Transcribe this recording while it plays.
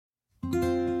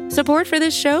Support for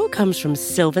this show comes from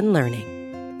Sylvan Learning.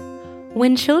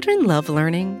 When children love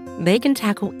learning, they can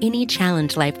tackle any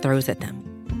challenge life throws at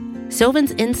them.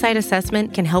 Sylvan's Insight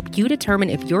Assessment can help you determine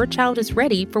if your child is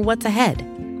ready for what's ahead.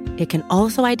 It can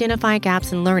also identify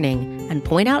gaps in learning and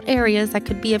point out areas that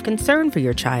could be of concern for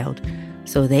your child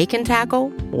so they can tackle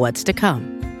what's to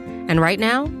come. And right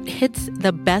now, it's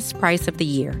the best price of the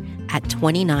year at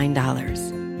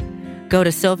 $29. Go to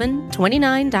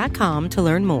sylvan29.com to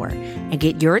learn more and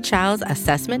get your child's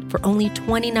assessment for only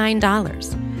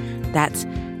 $29. That's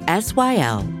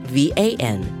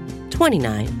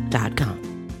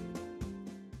SYLVAN29.com.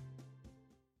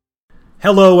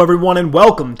 Hello everyone and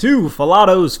welcome to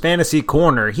Falato's Fantasy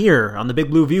Corner here on the Big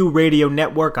Blue View Radio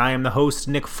Network. I am the host,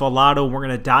 Nick Falato. We're going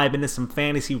to dive into some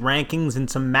fantasy rankings and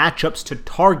some matchups to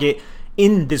target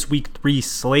in this Week 3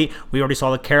 slate. We already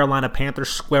saw the Carolina Panthers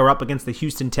square up against the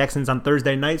Houston Texans on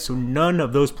Thursday night, so none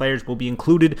of those players will be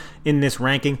included in this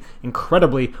ranking.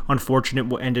 Incredibly unfortunate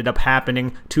what ended up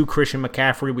happening to Christian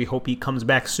McCaffrey. We hope he comes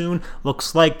back soon.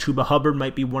 Looks like Chuba Hubbard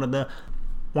might be one of the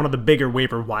bigger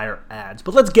waiver wire ads.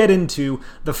 But let's get into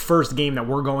the first game that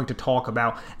we're going to talk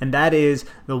about, and that is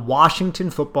the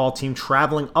Washington football team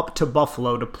traveling up to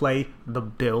Buffalo to play the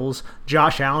Bills.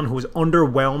 Josh Allen, who is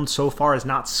underwhelmed so far, has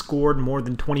not scored more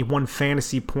than 21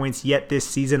 fantasy points yet this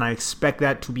season. I expect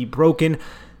that to be broken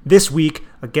this week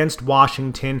against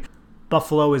Washington.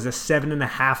 Buffalo is a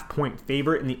 7.5 point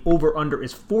favorite, and the over-under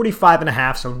is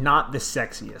 45.5, so not the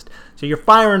sexiest. So you're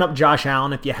firing up Josh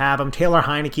Allen if you have him. Taylor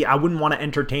Heinicke, I wouldn't want to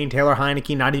entertain Taylor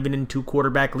Heinicke, not even in 2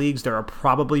 quarterback leagues. There are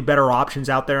probably better options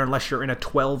out there unless you're in a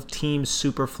 12-team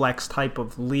super flex type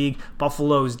of league.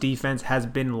 Buffalo's defense has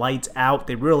been lights out.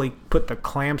 They really put the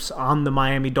clamps on the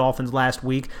Miami Dolphins last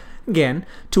week. Again,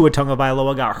 Tua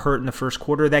Tagovailoa got hurt in the first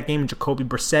quarter of that game. Jacoby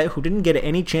Brissett, who didn't get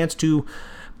any chance to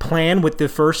plan with the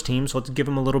first team, so let's give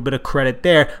him a little bit of credit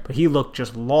there, but he looked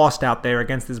just lost out there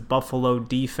against this Buffalo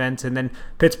defense. And then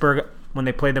Pittsburgh, when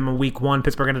they played them in Week 1,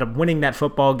 Pittsburgh ended up winning that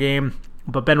football game,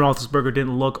 but Ben Roethlisberger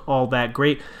didn't look all that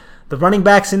great. The running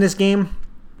backs in this game,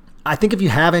 I think if you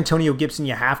have Antonio Gibson,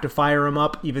 you have to fire him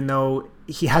up, even though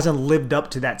he hasn't lived up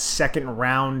to that second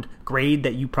round grade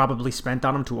that you probably spent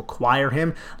on him to acquire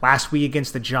him. Last week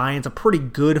against the Giants, a pretty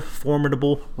good,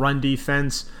 formidable run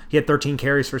defense. He had 13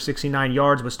 carries for 69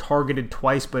 yards, was targeted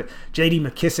twice, but J.D.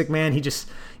 McKissic, man, he just,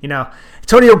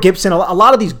 Antonio Gibson, a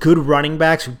lot of these good running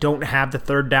backs who don't have the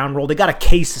third down role, they got a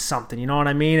case of something, you know what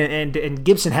I mean? And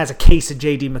Gibson has a case of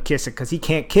J.D. McKissic because he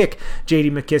can't kick J.D.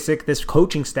 McKissic. This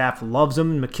coaching staff loves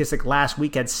him. McKissic last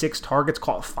week had 6 targets,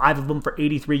 caught 5 of them for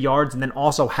 83 yards, and then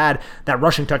also had that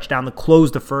rushing touchdown to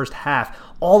close the first half.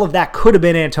 All of that could have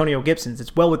been Antonio Gibson's.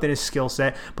 It's well within his skill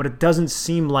set, but it doesn't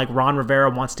seem like Ron Rivera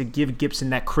wants to give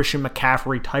Gibson that Christian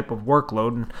McCaffrey type of workload.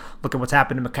 And look at what's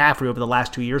happened to McCaffrey over the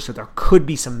last 2 years, so there could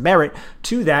be some merit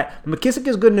to that. McKissic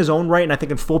is good in his own right, and I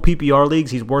think in full PPR leagues,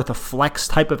 he's worth a flex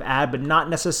type of ad, but not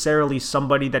necessarily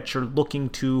somebody that you're looking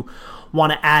to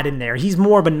want to add in there. He's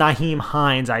more of a Nyheim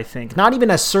Hines, I think. Not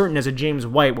even as certain as a James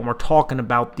White when we're talking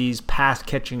about these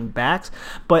pass-catching backs,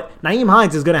 but Nyheim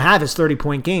Hines is going to have his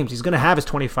 30-point games. He's going to have his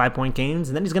 25-point games,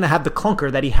 and then he's going to have the clunker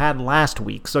that he had last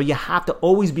week. So you have to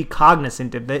always be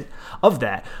cognizant of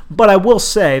that. But I will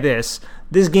say this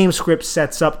game script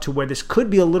sets up to where this could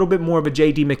be a little bit more of a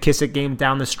J.D. McKissic game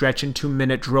down the stretch in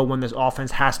 2-minute drill when this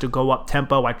offense has to go up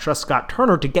tempo. I trust Scott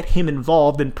Turner to get him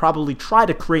involved and probably try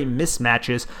to create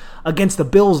mismatches against the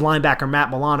Bills linebacker Matt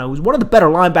Milano, who's one of the better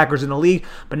linebackers in the league,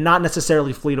 but not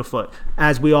necessarily fleet of foot.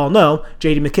 As we all know,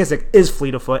 J.D. McKissic is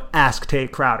fleet of foot. Ask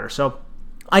Tate Crowder. So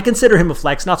I consider him a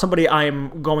flex, not somebody I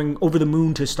am going over the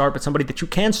moon to start, but somebody that you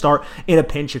can start in a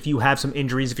pinch if you have some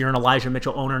injuries, if you're an Elijah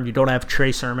Mitchell owner and you don't have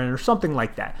Trey Sermon or something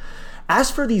like that. As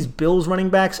for these Bills running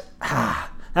backs,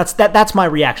 that's my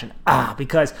reaction.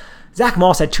 Because Zach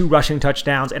Moss had 2 rushing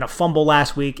touchdowns and a fumble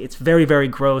last week. It's very, very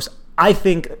gross. I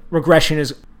think regression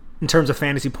is, in terms of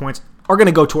fantasy points, are going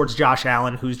to go towards Josh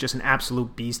Allen, who's just an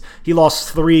absolute beast. He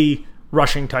lost 3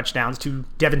 rushing touchdowns to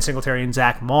Devin Singletary and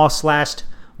Zach Moss last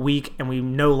week, and we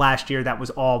know last year that was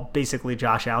all basically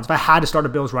Josh Allen. If I had to start a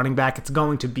Bills running back, it's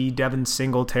going to be Devin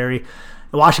Singletary.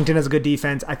 Washington has a good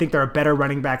defense. I think there are better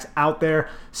running backs out there.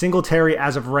 Singletary,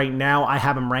 as of right now, I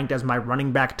have him ranked as my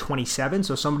running back 27,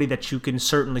 so somebody that you can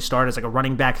certainly start as like a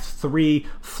running back 3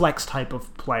 flex type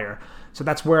of player. So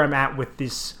that's where I'm at with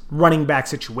this running back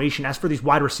situation. As for these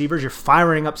wide receivers, you're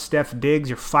firing up Steph Diggs,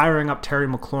 you're firing up Terry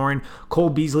McLaurin. Cole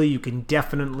Beasley, you can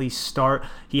definitely start.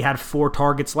 He had 4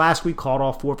 targets last week, caught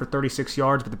all 4 for 36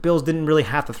 yards, but the Bills didn't really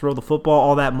have to throw the football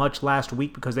all that much last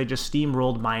week because they just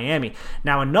steamrolled Miami.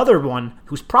 Now, another one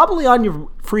who's probably on your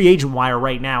free agent wire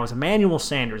right now, is Emmanuel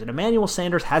Sanders. And Emmanuel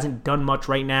Sanders hasn't done much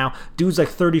right now. Dude's like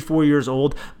 34 years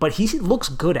old, but he looks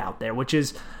good out there, which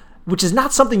is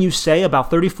not something you say about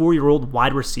 34-year-old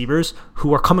wide receivers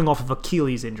who are coming off of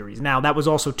Achilles injuries. Now, that was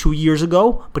also 2 years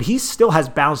ago, but he still has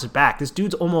bounced back. This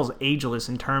dude's almost ageless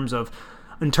in terms of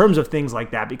things like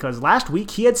that, because last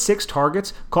week he had 6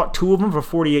 targets, caught 2 of them for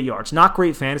 48 yards. Not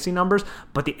great fantasy numbers,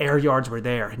 but the air yards were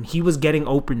there, and he was getting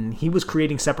open, and he was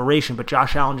creating separation, but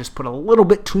Josh Allen just put a little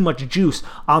bit too much juice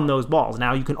on those balls.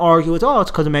 Now, you can argue it's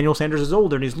because Emmanuel Sanders is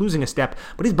older and he's losing a step,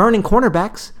 but he's burning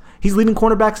cornerbacks. He's leaving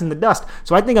cornerbacks in the dust.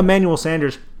 So I think Emmanuel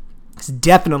Sanders is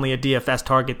definitely a DFS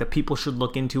target that people should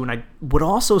look into. And I would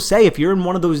also say, if you're in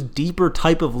one of those deeper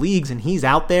type of leagues and he's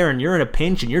out there and you're in a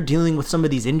pinch and you're dealing with some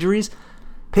of these injuries,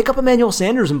 pick up Emmanuel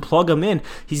Sanders and plug him in.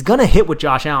 He's going to hit with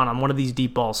Josh Allen on one of these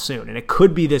deep balls soon, and it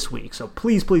could be this week. So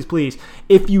please, please, please,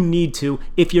 if you need to,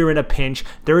 if you're in a pinch,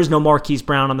 there is no Marquise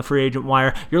Brown on the free agent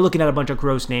wire. You're looking at a bunch of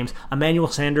gross names. Emmanuel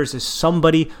Sanders is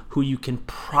somebody who you can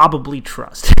probably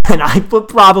trust, and I put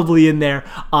probably in there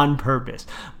on purpose.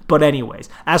 But anyways,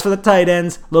 as for the tight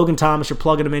ends, Logan Thomas, you're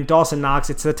plugging him in. Dawson Knox,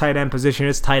 it's the tight end position.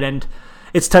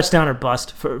 It's touchdown or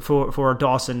bust for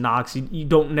Dawson Knox. You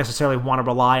don't necessarily want to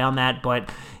rely on that, but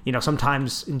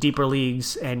sometimes in deeper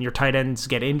leagues and your tight ends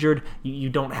get injured, you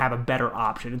don't have a better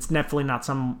option. It's definitely not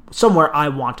somewhere I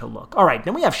want to look. All right,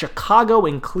 then we have Chicago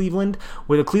and Cleveland,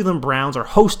 where the Cleveland Browns are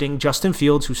hosting Justin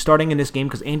Fields, who's starting in this game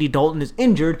because Andy Dalton is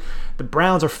injured. The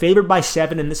Browns are favored by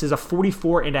 7, and this is a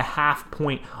 44.5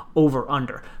 point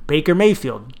over-under. Baker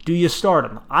Mayfield, do you start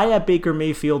him? I have Baker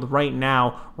Mayfield right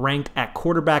now ranked at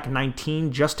quarterback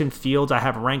 19. Justin Fields I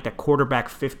have ranked at quarterback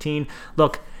 15.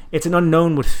 Look, it's an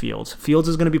unknown with Fields. Fields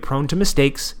is going to be prone to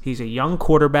mistakes. He's a young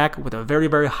quarterback with a very,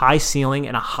 very high ceiling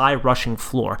and a high rushing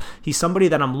floor. He's somebody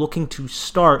that I'm looking to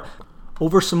start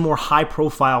over some more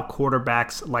high-profile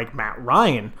quarterbacks like Matt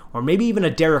Ryan, or maybe even a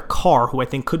Derek Carr, who I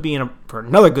think could be in for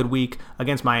another good week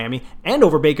against Miami, and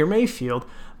over Baker Mayfield.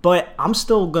 But I'm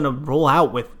still going to roll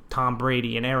out with Tom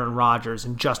Brady and Aaron Rodgers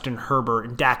and Justin Herbert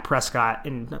and Dak Prescott.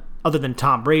 And other than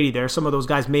Tom Brady there, some of those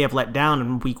guys may have let down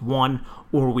in week 1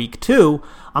 or week 2.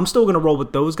 I'm still going to roll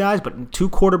with those guys. But in 2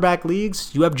 quarterback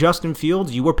leagues, you have Justin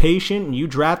Fields. You were patient and you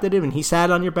drafted him and he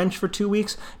sat on your bench for 2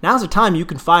 weeks. Now's the time you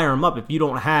can fire him up if you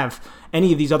don't have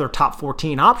any of these other top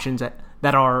 14 options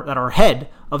that are ahead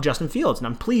of Justin Fields.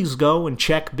 Now, please go and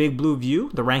check Big Blue View.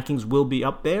 The rankings will be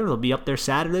up there. They'll be up there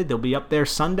Saturday. They'll be up there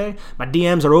Sunday. My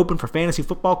DMs are open for fantasy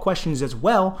football questions as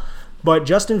well. But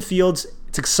Justin Fields,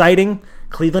 it's exciting.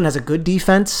 Cleveland has a good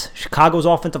defense. Chicago's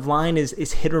offensive line is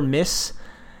hit or miss.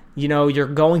 You're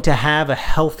going to have a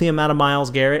healthy amount of Myles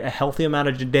Garrett, a healthy amount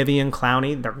of Jadeveon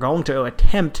Clowney. They're going to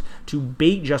attempt to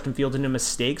bait Justin Fields into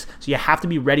mistakes, so you have to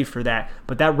be ready for that.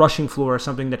 But that rushing floor is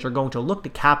something that you're going to look to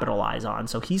capitalize on.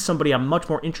 So he's somebody I'm much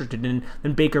more interested in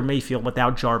than Baker Mayfield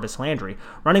without Jarvis Landry.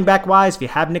 Running back-wise, if you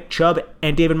have Nick Chubb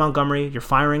and David Montgomery, you're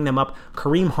firing them up.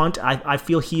 Kareem Hunt, I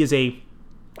feel he is a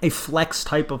flex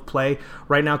type of play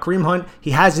right now. Kareem Hunt,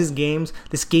 he has his games.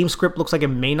 This game script looks like it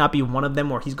may not be one of them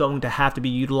where he's going to have to be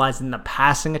utilized in the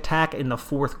passing attack in the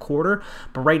fourth quarter.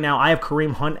 But right now, I have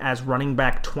Kareem Hunt as running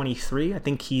back 23. I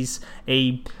think he's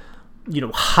a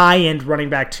high-end running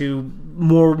back to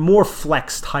more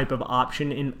flex type of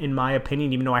option in my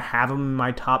opinion, even though I have him in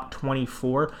my top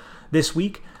 24 this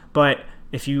week. But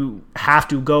if you have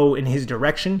to go in his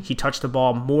direction, he touched the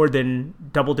ball more than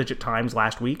double-digit times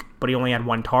last week, but he only had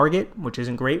 1 target, which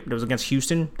isn't great. It was against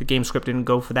Houston. The game script didn't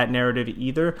go for that narrative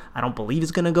either. I don't believe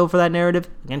it's going to go for that narrative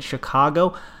against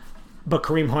Chicago. But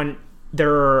Kareem Hunt,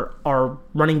 there are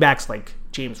running backs like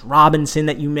James Robinson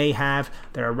that you may have.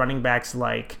 There are running backs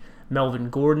like Melvin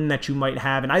Gordon that you might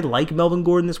have. And I like Melvin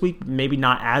Gordon this week, maybe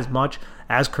not as much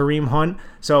as Kareem Hunt.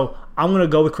 So I'm going to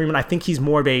go with Kareem Hunt. I think he's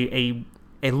more of a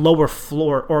lower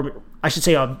floor, or I should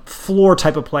say a floor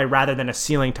type of play rather than a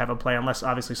ceiling type of play, unless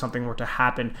obviously something were to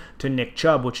happen to Nick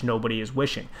Chubb, which nobody is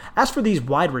wishing. As for these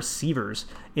wide receivers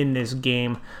in this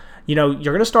game, you're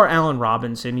going to start Allen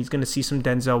Robinson. He's going to see some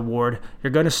Denzel Ward. You're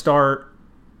going to start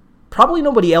probably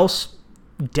nobody else,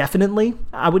 definitely,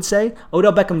 I would say.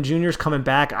 Odell Beckham Jr. is coming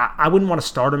back. I wouldn't want to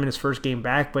start him in his first game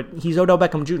back, but he's Odell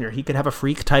Beckham Jr. He could have a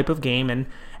freak type of game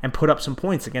and put up some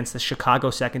points against the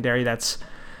Chicago secondary that's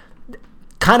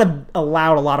kind of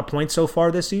allowed a lot of points so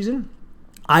far this season.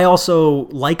 I also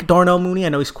like Darnell Mooney. I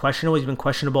know he's questionable. He's been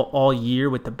questionable all year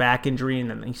with the back injury, and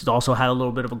then he's also had a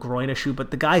little bit of a groin issue.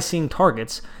 But the guy's seeing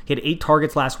targets. He had 8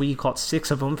 targets last week. He caught 6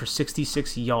 of them for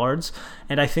 66 yards.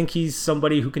 And I think he's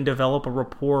somebody who can develop a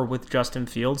rapport with Justin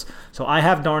Fields. So I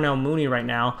have Darnell Mooney right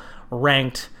now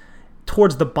ranked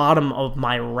towards the bottom of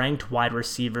my ranked wide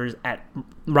receivers at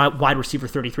wide receiver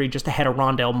 33, just ahead of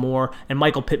Rondale Moore and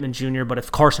Michael Pittman Jr. But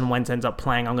if Carson Wentz ends up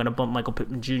playing, I'm going to bump Michael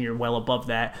Pittman Jr. well above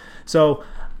that. So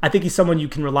I think he's someone you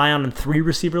can rely on in 3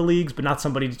 receiver leagues, but not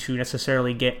somebody to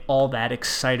necessarily get all that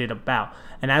excited about.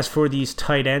 And as for these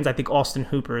tight ends, I think Austin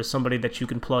Hooper is somebody that you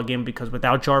can plug in because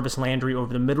without Jarvis Landry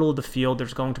over the middle of the field,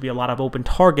 there's going to be a lot of open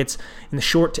targets in the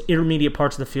short to intermediate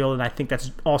parts of the field, and I think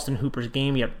that's Austin Hooper's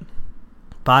game. He had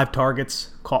 5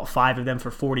 targets, caught 5 of them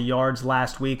for 40 yards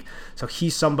last week. So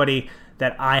he's somebody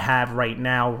that I have right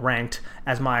now ranked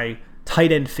as my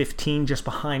tight end 15, just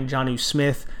behind Jonnu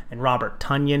Smith and Robert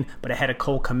Tonyan, but ahead of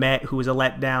Cole Kmet, who is a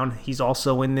letdown. He's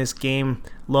also in this game.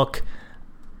 Look,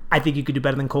 I think you could do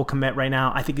better than Cole Kmet right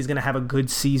now. I think he's going to have a good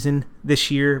season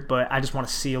this year, but I just want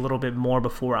to see a little bit more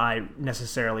before I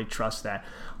necessarily trust that.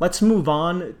 Let's move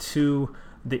on to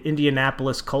the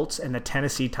Indianapolis Colts and the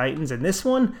Tennessee Titans. And this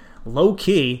one,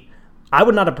 low-key, I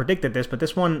would not have predicted this, but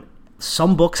this one,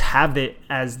 some books have it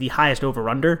as the highest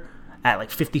over-under at like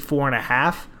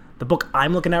 54.5. The book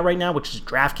I'm looking at right now, which is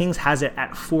DraftKings, has it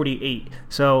at 48.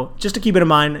 So just to keep it in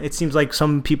mind, it seems like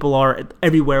some people are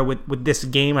everywhere with this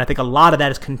game. I think a lot of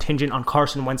that is contingent on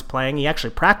Carson Wentz playing. He actually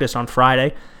practiced on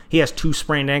Friday. He has 2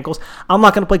 sprained ankles. I'm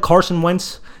not going to play Carson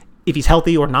Wentz if he's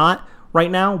healthy or not right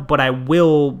now, but I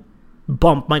will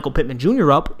bump Michael Pittman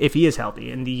Jr. up if he is healthy.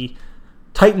 And the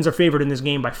Titans are favored in this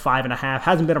game by 5.5.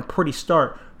 Hasn't been a pretty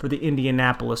start for the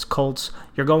Indianapolis Colts.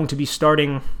 You're going to be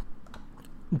starting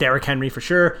Derrick Henry for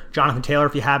sure. Jonathan Taylor,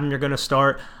 if you have him, you're going to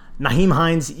start. Nyheim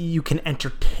Hines, you can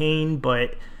entertain,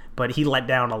 but he let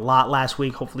down a lot last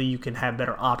week. Hopefully you can have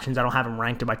better options. I don't have him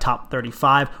ranked in my top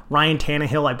 35. Ryan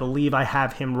Tannehill, I believe I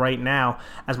have him right now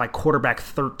as my quarterback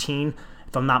 13.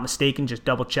 If I'm not mistaken, just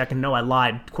double check. And no, I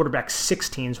lied. Quarterback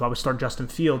 16, so I would start Justin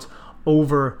Fields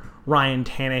over Ryan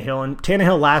Tannehill. And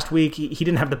Tannehill last week, he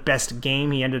didn't have the best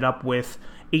game. He ended up with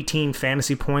 18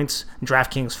 fantasy points in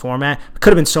DraftKings format. It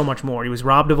could have been so much more. He was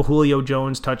robbed of a Julio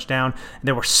Jones touchdown. And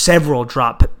there were several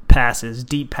drop passes,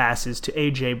 deep passes to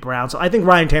A.J. Brown. So I think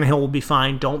Ryan Tannehill will be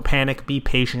fine. Don't panic. Be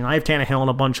patient. I have Tannehill in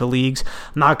a bunch of leagues.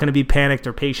 I'm not going to be panicked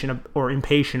or patient or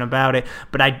impatient about it.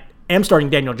 But I am starting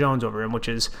Daniel Jones over him, which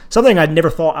is something I never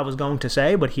thought I was going to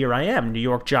say, but here I am, New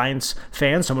York Giants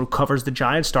fan, someone who covers the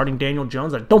Giants, starting Daniel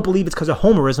Jones. I don't believe it's because of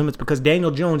homerism. It's because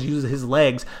Daniel Jones uses his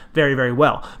legs very, very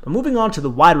well. But moving on to the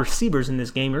wide receivers in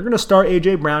this game, you're going to start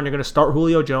A.J. Brown, you're going to start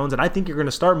Julio Jones, and I think you're going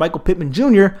to start Michael Pittman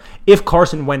Jr. if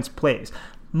Carson Wentz plays.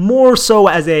 More so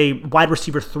as a wide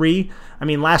receiver 3. I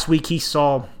mean, last week he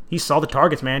saw the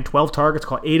targets, man. 12 targets,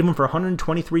 caught 8 of them for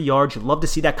 123 yards. You'd love to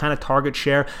see that kind of target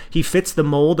share. He fits the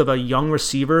mold of a young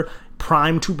receiver,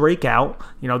 primed to break out.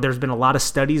 You know, there's been a lot of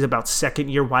studies about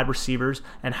second-year wide receivers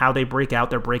and how they break out,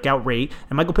 their breakout rate.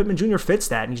 And Michael Pittman Jr. fits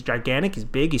that. And he's gigantic, he's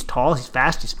big, he's tall, he's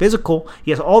fast, he's physical.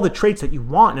 He has all the traits that you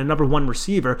want in a number 1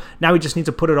 receiver. Now he just needs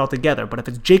to put it all together. But if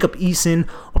it's Jacob Eason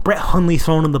or Brett Hundley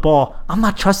throwing him the ball, I'm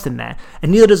not trusting that.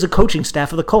 And neither does the coaching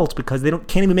staff of the Colts because they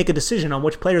can't even make a decision on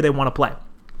which player they want to play.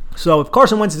 So if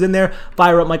Carson Wentz is in there,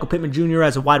 fire up Michael Pittman Jr.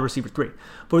 as a wide receiver 3.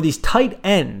 For these tight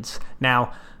ends,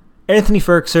 now, Anthony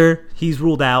Ferguson, he's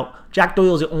ruled out. Jack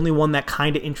Doyle is the only one that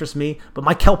kind of interests me, but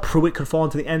Michael Pruitt could fall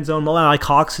into the end zone. Mo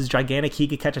Cox is gigantic. He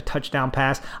could catch a touchdown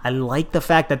pass. I like the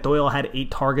fact that Doyle had 8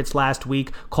 targets last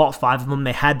week, caught 5 of them.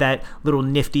 They had that little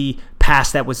nifty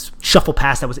shuffle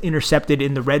pass that was intercepted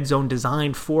in the red zone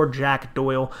designed for Jack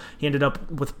Doyle. He ended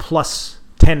up with plus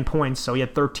 10 points, so he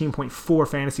had 13.4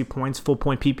 fantasy points, full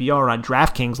point PPR on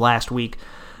DraftKings last week.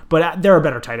 But there are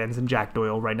better tight ends than Jack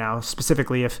Doyle right now,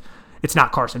 specifically if it's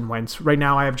not Carson Wentz. Right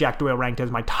now, I have Jack Doyle ranked as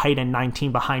my tight end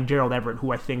 19 behind Gerald Everett,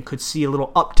 who I think could see a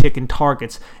little uptick in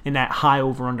targets in that high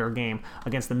over-under game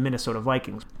against the Minnesota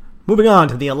Vikings. Moving on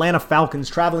to the Atlanta Falcons,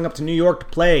 traveling up to New York to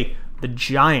play the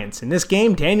Giants. In this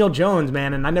game, Daniel Jones,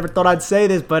 man, and I never thought I'd say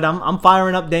this, but I'm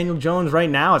firing up Daniel Jones right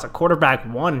now as a quarterback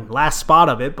 1, last spot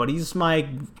of it, but he's my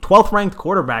 12th ranked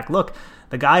quarterback. Look,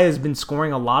 the guy has been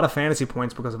scoring a lot of fantasy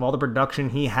points because of all the production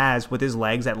he has with his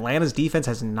legs. Atlanta's defense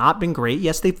has not been great.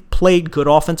 Yes, they've played good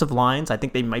offensive lines. I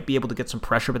think they might be able to get some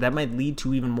pressure, but that might lead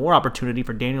to even more opportunity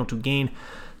for Daniel to gain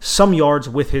some yards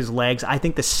with his legs. I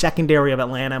think the secondary of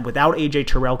Atlanta, without A.J.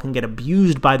 Terrell, can get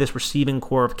abused by this receiving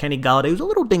core of Kenny Golladay, who's a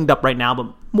little dinged up right now,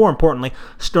 but more importantly,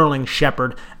 Sterling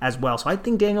Shepard as well. So I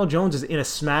think Daniel Jones is in a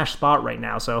smash spot right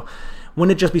now. So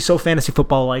wouldn't it just be so fantasy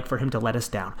football-like for him to let us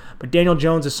down? But Daniel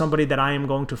Jones is somebody that I am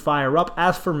going to fire up.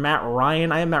 As for Matt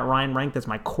Ryan, I have Matt Ryan ranked as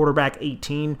my quarterback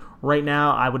 18 right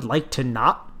now. I would like to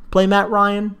not play Matt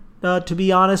Ryan, to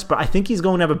be honest, but I think he's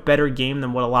going to have a better game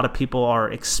than what a lot of people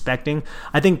are expecting.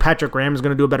 I think Patrick Graham is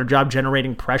going to do a better job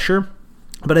generating pressure,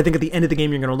 but I think at the end of the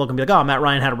game, you're going to look and be like, oh, Matt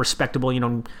Ryan had a respectable,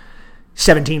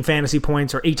 17 fantasy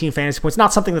points or 18 fantasy points.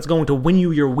 Not something that's going to win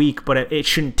you your week, but it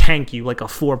shouldn't tank you like a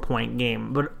 4-point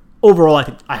game. But overall,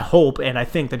 I hope and I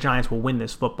think the Giants will win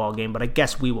this football game, but I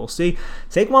guess we will see.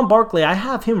 Saquon Barkley, I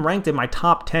have him ranked in my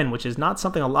top 10, which is not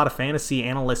something a lot of fantasy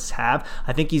analysts have.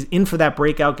 I think he's in for that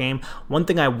breakout game. One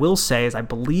thing I will say is I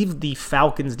believe the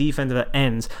Falcons' defensive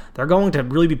ends, they're going to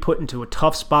really be put into a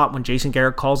tough spot when Jason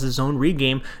Garrett calls his zone read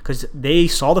game because they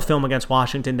saw the film against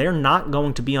Washington. They're not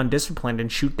going to be undisciplined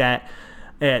and shoot that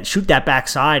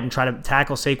backside and try to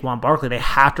tackle Saquon Barkley. They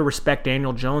have to respect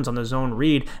Daniel Jones on the zone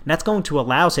read, and that's going to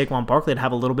allow Saquon Barkley to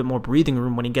have a little bit more breathing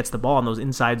room when he gets the ball in those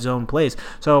inside zone plays.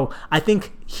 So I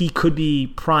think he could be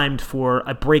primed for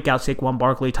a breakout Saquon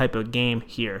Barkley type of game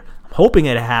here. I'm hoping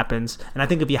it happens, and I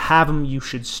think if you have him, you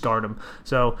should start him.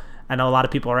 So I know a lot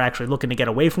of people are actually looking to get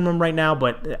away from him right now,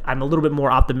 but I'm a little bit more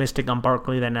optimistic on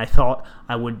Barkley than I thought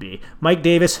I would be. Mike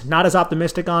Davis, not as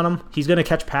optimistic on him. He's going to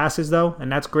catch passes, though, and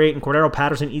that's great. And Cordero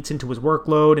Patterson eats into his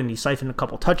workload, and he siphoned a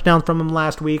couple touchdowns from him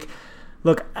last week.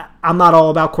 Look, I'm not all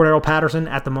about Cordero Patterson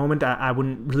at the moment. I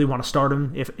wouldn't really want to start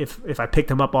him if I picked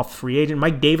him up off free agent.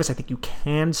 Mike Davis, I think you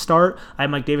can start. I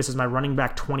have Mike Davis as my running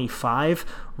back 25,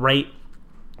 right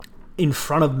in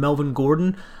front of Melvin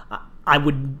Gordon. I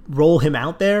would roll him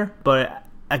out there, but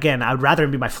again, I would rather him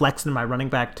be my flex than my running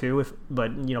back too.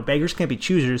 But beggars can't be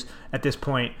choosers at this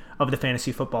point of the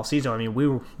fantasy football season. I mean,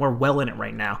 we're well in it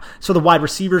right now. So the wide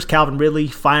receivers, Calvin Ridley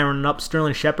firing up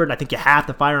Sterling Shepard. I think you have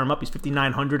to fire him up. He's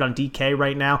 5,900 on DK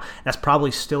right now. That's probably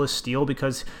still a steal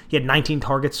because he had 19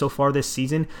 targets so far this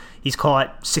season. He's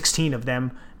caught 16 of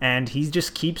them, and he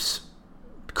just keeps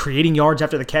creating yards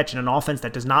after the catch in an offense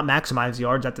that does not maximize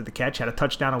yards after the catch. Had a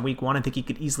touchdown in week 1. I think he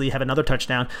could easily have another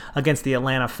touchdown against the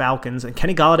Atlanta Falcons. And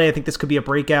Kenny Golladay, I think this could be a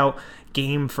breakout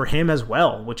game for him as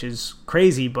well, which is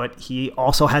crazy, but he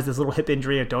also has this little hip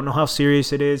injury. I don't know how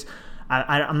serious it is.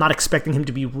 I'm not expecting him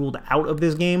to be ruled out of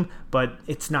this game, but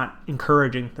it's not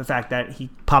encouraging, the fact that he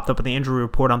popped up in the injury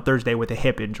report on Thursday with a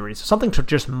hip injury. So something to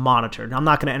just monitor. Now, I'm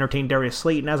not going to entertain Darius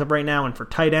Slayton as of right now, and for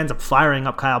tight ends, I'm firing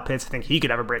up Kyle Pitts. I think he could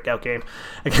have a breakout game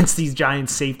against these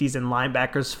Giants safeties and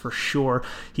linebackers for sure.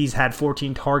 He's had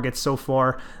 14 targets so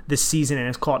far this season and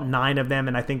has caught 9 of them,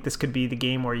 and I think this could be the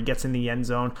game where he gets in the end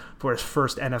zone for his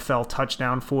first NFL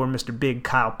touchdown for Mr. Big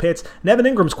Kyle Pitts. And Evan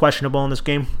Ingram's questionable in this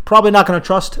game. Probably not going to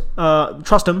trust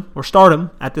him or start him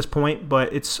at this point,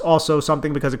 but it's also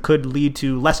something because it could lead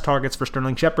to less targets for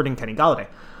Sterling Shepard and Kenny Golladay.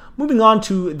 Moving on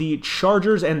to the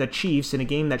Chargers and the Chiefs in a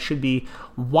game that should be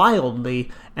wildly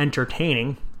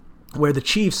entertaining, where the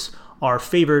Chiefs are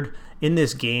favored in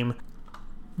this game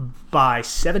by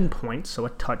 7 points, so a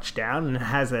touchdown, and it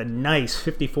has a nice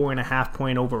 54.5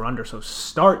 point over-under. So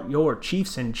start your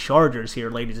Chiefs and Chargers here,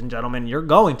 ladies and gentlemen. You're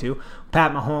going to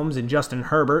Pat Mahomes and Justin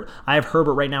Herbert. I have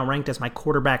Herbert right now ranked as my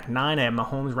quarterback 9. I have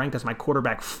Mahomes ranked as my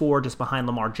quarterback 4, just behind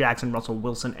Lamar Jackson, Russell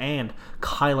Wilson, and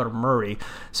Kyler Murray.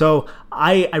 So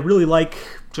I really like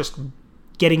just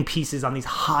getting pieces on these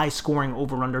high-scoring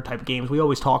over-under type games. We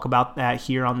always talk about that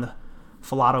here on the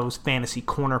Falato's Fantasy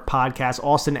Corner podcast.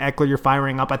 Austin Eckler, you're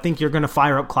firing up. I think you're going to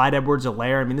fire up Clyde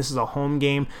Edwards-Helaire. I mean, this is a home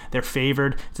game. They're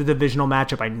favored. It's a divisional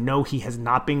matchup. I know he has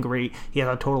not been great. He has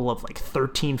a total of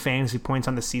 13 fantasy points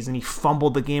on the season. He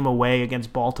fumbled the game away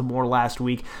against Baltimore last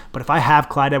week. But if I have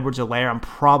Clyde Edwards-Helaire, I'm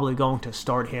probably going to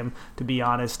start him, to be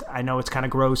honest. I know it's kind of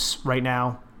gross right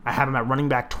now. I have him at running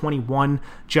back 21,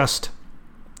 just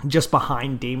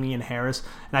behind Damian Harris.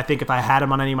 And I think if I had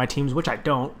him on any of my teams, which I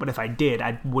don't, but if I did,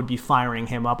 I would be firing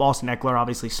him up. Austin Eckler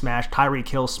obviously smash. Tyreek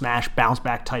Hill smash, bounce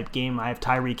back type game. I have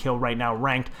Tyreek Hill right now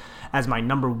ranked as my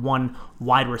number 1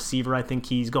 wide receiver. I think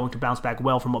he's going to bounce back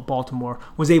well from what Baltimore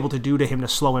was able to do to him to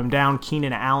slow him down.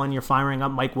 Keenan Allen, you're firing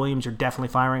up. Mike Williams, you're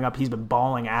definitely firing up. He's been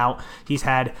balling out. He's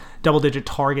had double-digit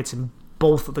targets in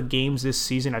both of the games this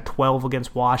season, at 12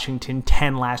 against Washington,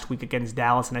 10 last week against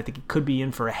Dallas, and I think he could be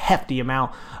in for a hefty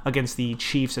amount against the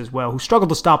Chiefs as well, who struggled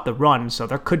to stop the run, so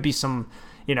there could be some,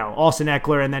 Austin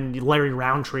Eckler and then Larry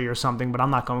Roundtree or something, but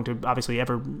I'm not going to obviously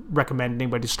ever recommend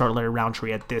anybody to start Larry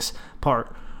Roundtree at this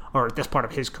part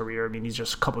of his career. I mean, he's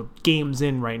just a couple of games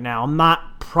in right now. I'm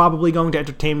not probably going to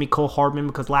entertain Mecole Hardman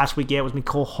because last week, it was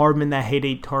Mecole Hardman that had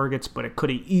 8 targets, but it could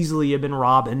have easily have been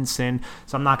Robinson,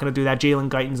 so I'm not going to do that. Jalen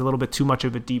Guyton's a little bit too much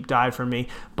of a deep dive for me,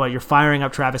 but you're firing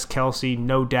up Travis Kelce,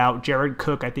 no doubt. Jared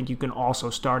Cook, I think you can also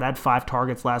start. I had 5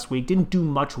 targets last week. Didn't do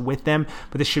much with them,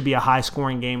 but this should be a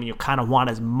high-scoring game, and you kind of want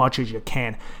as much as you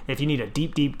can. If you need a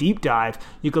deep dive,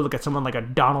 you could look at someone like a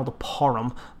Donald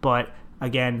Parham, but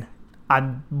again,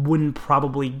 I wouldn't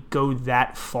probably go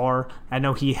that far. I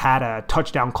know he had a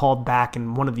touchdown called back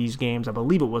in one of these games. I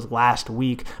believe it was last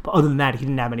week. But other than that, he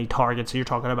didn't have any targets. So you're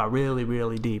talking about really,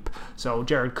 really deep. So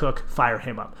Jared Cook, fire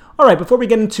him up. All right, before we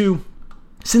get into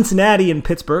Cincinnati and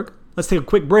Pittsburgh. Let's take a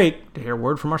quick break to hear a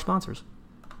word from our sponsors.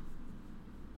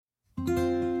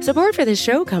 Support for this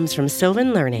show comes from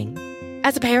Sylvan Learning.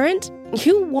 As a parent,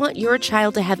 you want your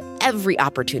child to have every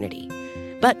opportunity,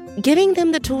 but giving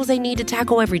them the tools they need to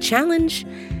tackle every challenge,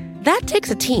 that takes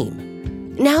a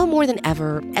team. Now more than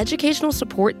ever, educational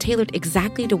support tailored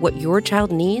exactly to what your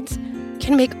child needs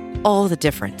can make all the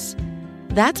difference.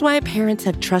 That's why parents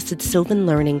have trusted Sylvan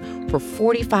Learning for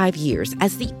 45 years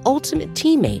as the ultimate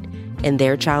teammate in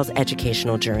their child's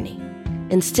educational journey,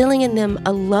 instilling in them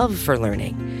a love for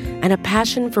learning and a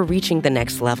passion for reaching the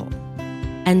next level.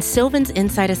 And Sylvan's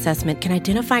Insight Assessment can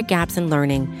identify gaps in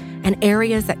learning and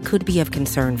areas that could be of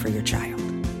concern for your child.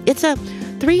 It's a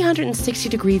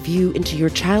 360-degree view into your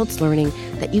child's learning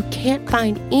that you can't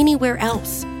find anywhere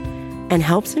else, and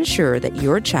helps ensure that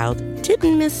your child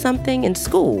didn't miss something in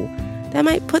school that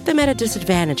might put them at a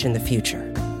disadvantage in the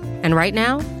future. And right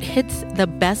now, it's the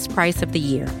best price of the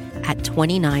year at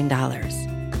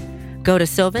 $29. Go to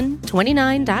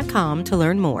sylvan29.com to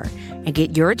learn more and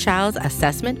get your child's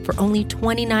assessment for only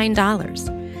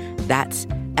 $29. That's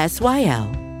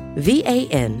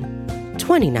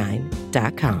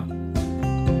SYLVAN29.com.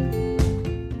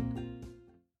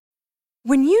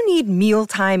 When you need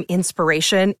mealtime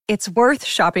inspiration, it's worth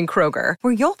shopping Kroger,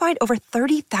 where you'll find over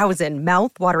 30,000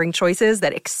 mouth-watering choices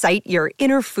that excite your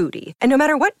inner foodie. And no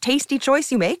matter what tasty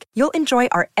choice you make, you'll enjoy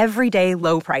our everyday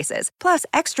low prices, plus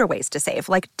extra ways to save,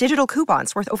 like digital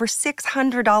coupons worth over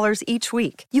 $600 each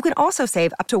week. You can also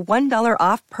save up to $1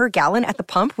 off per gallon at the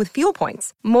pump with fuel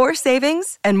points. More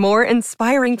savings and more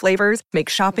inspiring flavors make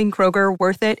shopping Kroger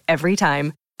worth it every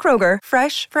time. Kroger,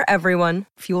 fresh for everyone.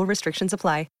 Fuel restrictions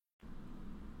apply.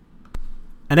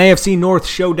 An AFC North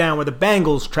showdown where the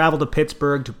Bengals travel to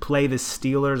Pittsburgh to play the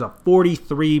Steelers. A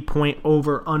 43-point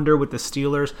over-under with the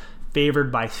Steelers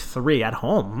favored by 3 at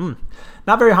home.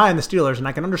 Not very high on the Steelers, and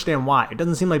I can understand why. It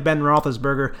doesn't seem like Ben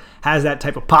Roethlisberger has that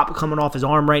type of pop coming off his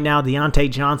arm right now. Deontay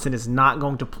Johnson is not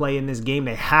going to play in this game.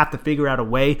 They have to figure out a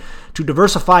way to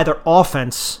diversify their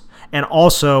offense and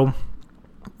also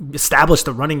establish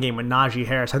the running game with Najee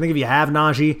Harris. I think if you have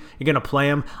Najee, you're going to play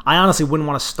him. I honestly wouldn't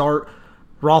want to start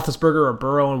Roethlisberger or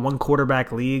Burrow in one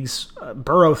quarterback leagues.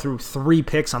 Burrow threw 3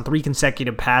 picks on 3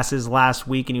 consecutive passes last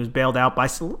week, and he was bailed out by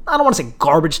some, I don't want to say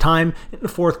garbage time in the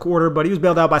fourth quarter, but he was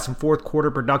bailed out by some fourth quarter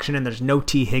production, and there's no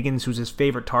T. Higgins, who's his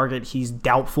favorite target. He's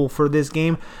doubtful for this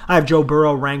game. I have Joe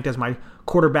Burrow ranked as my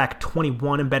quarterback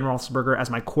 21 and Ben Roethlisberger as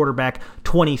my quarterback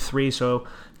 23, so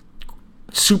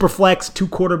super flex, 2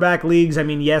 quarterback leagues. I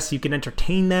mean, yes, you can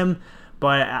entertain them,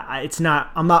 but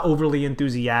I'm not overly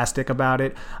enthusiastic about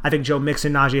it. I think Joe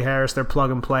Mixon, Najee Harris, they're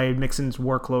plug and play. Mixon's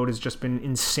workload has just been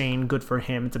insane. Good for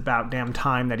him. It's about damn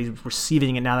time that he's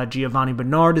receiving it now that Giovanni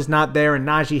Bernard is not there. And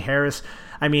Najee Harris,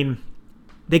 I mean,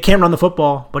 they can't run the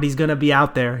football, but he's going to be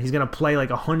out there. He's going to play like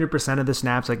 100% of the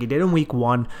snaps like he did in week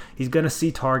 1. He's going to see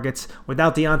targets.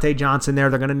 Without Deontay Johnson there,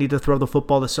 they're going to need to throw the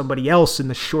football to somebody else in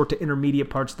the short to intermediate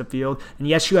parts of the field. And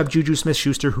yes, you have Juju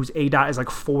Smith-Schuster, whose ADOT is like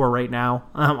 4 right now.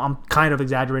 I'm kind of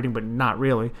exaggerating, but not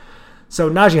really. So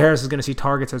Najee Harris is going to see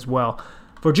targets as well.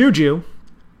 For Juju,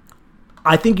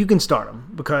 I think you can start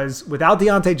him because without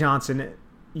Deontay Johnson,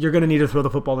 you're going to need to throw the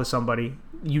football to somebody.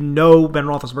 You know Ben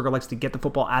Roethlisberger likes to get the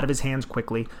football out of his hands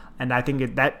quickly, and I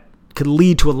think that could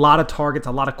lead to a lot of targets,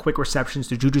 a lot of quick receptions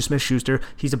to Juju Smith-Schuster.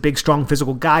 He's a big, strong,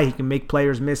 physical guy. He can make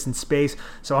players miss in space.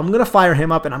 So I'm going to fire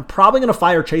him up, and I'm probably going to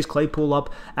fire Chase Claypool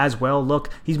up as well. Look,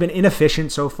 he's been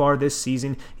inefficient so far this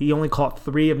season. He only caught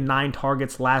 3 of 9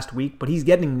 targets last week, but he's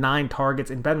getting 9 targets,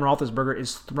 and Ben Roethlisberger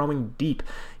is throwing deep.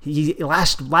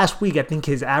 Last week, I think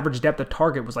his average depth of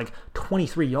target was like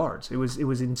 23 yards. It was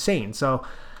insane. So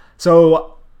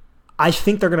I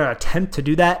think they're going to attempt to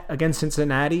do that against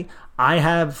Cincinnati. I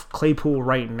have Claypool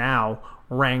right now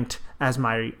ranked as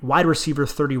my wide receiver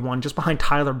 31, just behind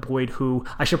Tyler Boyd, who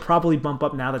I should probably bump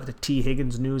up now that the T.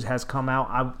 Higgins news has come out.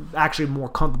 I'm actually more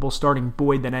comfortable starting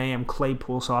Boyd than I am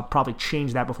Claypool, so I'll probably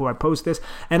change that before I post this.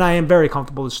 And I am very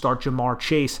comfortable to start Jamar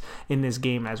Chase in this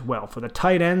game as well. For the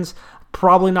tight ends,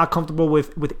 probably not comfortable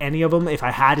with any of them. If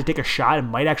I had to take a shot, it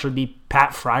might actually be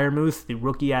Pat Freiermuth, the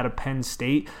rookie out of Penn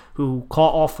State, who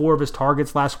caught all 4 of his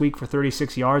targets last week for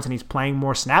 36 yards, and he's playing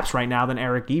more snaps right now than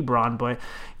Eric Ebron. But,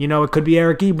 it could be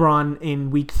Eric Ebron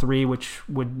in week 3, which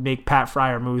would make Pat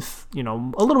Freiermuth,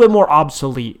 a little bit more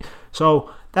obsolete.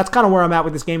 So that's kind of where I'm at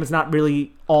with this game. It's not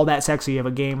really all that sexy of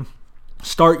a game.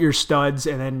 Start your studs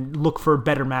and then look for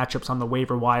better matchups on the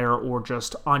waiver wire or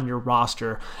just on your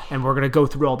roster. And we're going to go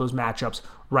through all those matchups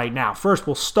right now. First,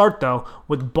 we'll start, though,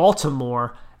 with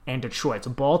Baltimore and Detroit.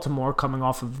 So Baltimore, coming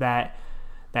off of that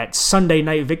Sunday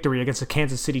night victory against the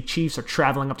Kansas City Chiefs, are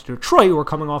traveling up to Detroit. We're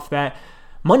coming off that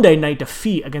Monday night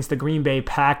defeat against the Green Bay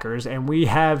Packers, and we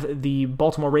have the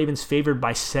Baltimore Ravens favored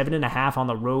by 7.5 on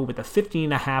the road with a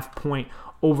 15.5 point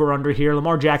over-under here.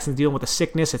 Lamar Jackson's dealing with a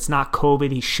sickness. It's not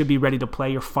COVID. He should be ready to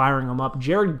play. You're firing him up.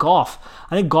 Jared Goff.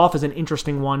 I think Goff is an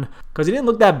interesting one because he didn't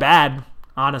look that bad,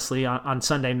 honestly, on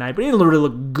Sunday night, but he didn't really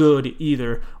look good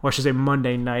either, or I should say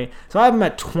Monday night. So I have him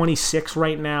at 26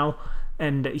 right now,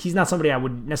 and he's not somebody I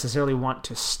would necessarily want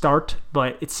to start,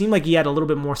 but it seemed like he had a little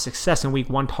bit more success in week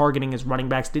one targeting his running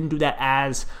backs. Didn't do that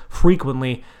as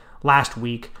frequently last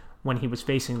week when he was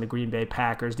facing the Green Bay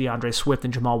Packers. DeAndre Swift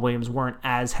and Jamal Williams weren't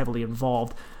as heavily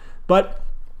involved, but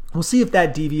we'll see if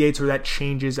that deviates or that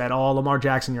changes at all. Lamar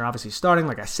Jackson, you're obviously starting.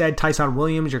 Like I said, Tyson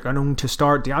Williams, you're going to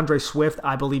start. DeAndre Swift,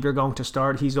 I believe you're going to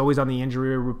start. He's always on the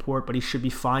injury report, but he should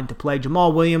be fine to play.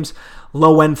 Jamal Williams,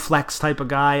 low-end flex type of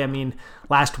guy. I mean,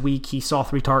 last week he saw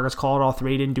 3 targets called, all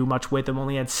 3 didn't do much with him,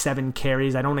 only had 7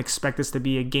 carries. I don't expect this to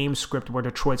be a game script where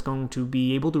Detroit's going to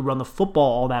be able to run the football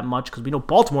all that much because we know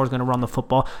Baltimore's going to run the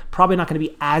football. Probably not going to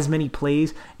be as many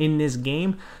plays in this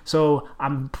game, so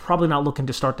I'm probably not looking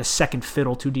to start the second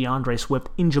fiddle to DeAndre Swift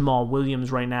in Jamal Williams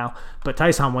right now. But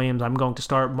Tyson Williams, I'm going to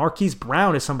start. Marquise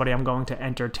Brown is somebody I'm going to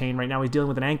entertain right now. He's dealing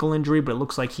with an ankle injury, but it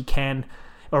looks like he can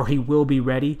or he will be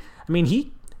ready. I mean,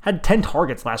 he had 10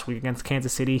 targets last week against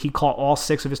Kansas City. He caught all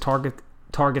 6 of his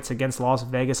targets against Las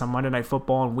Vegas on Monday Night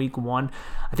Football in week 1.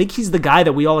 I think he's the guy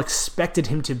that we all expected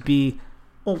him to be,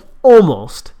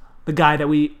 almost the guy that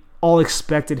we all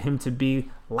expected him to be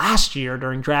last year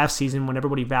during draft season when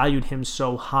everybody valued him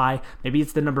so high. Maybe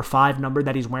it's the number 5 number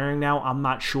that he's wearing now. I'm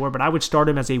not sure, but I would start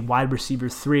him as a wide receiver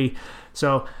 3.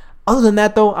 So other than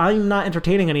that, though, I'm not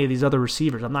entertaining any of these other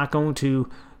receivers. I'm not going to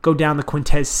go down the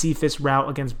Quintez Cephas route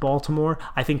against Baltimore.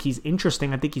 I think he's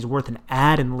interesting. I think he's worth an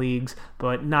add in leagues,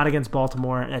 but not against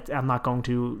Baltimore. I'm not going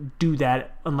to do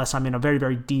that unless I'm in a very,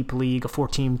 very deep league, a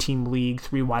 14-team league,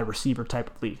 3 wide receiver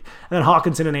type of league. And then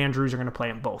Hawkinson and Andrews are going to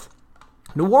play in both.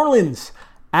 New Orleans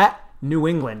at New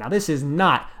England. Now, this is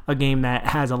not a game that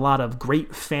has a lot of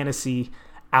great fantasy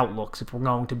outlooks, if we're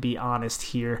going to be honest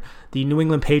here. The New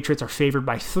England Patriots are favored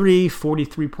by 3,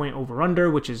 43-point over-under,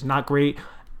 which is not great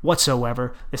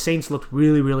whatsoever. The Saints looked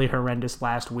really, really horrendous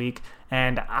last week,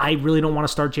 and I really don't want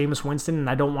to start Jameis Winston, and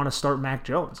I don't want to start Mac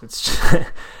Jones. It's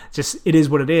just it is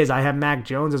what it is. I have Mac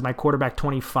Jones as my quarterback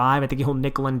 25. I think he'll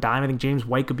nickel and dime. I think James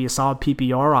White could be a solid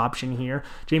PPR option here.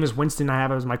 Jameis Winston I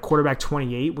have as my quarterback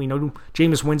 28. We know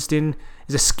Jameis Winston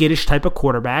is a skittish type of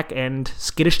quarterback, and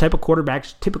skittish type of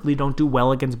quarterbacks typically don't do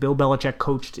well against Bill Belichick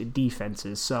coached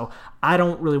defenses. So I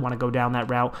don't really want to go down that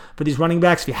route. For these running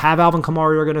backs, if you have Alvin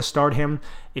Kamara, you're going to start him.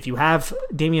 If you have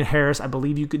Damian Harris, I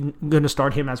believe you're going to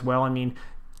start him as well. I mean,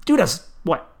 dude has,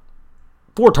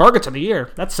 4 targets in the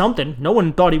year. That's something. No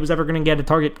one thought he was ever going to get a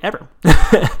target ever.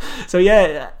 So,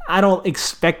 yeah, I don't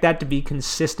expect that to be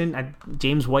consistent.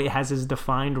 James White has his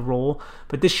defined role,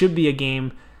 but this should be a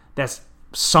game that's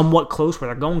somewhat close where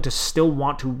they're going to still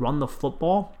want to run the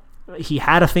football. He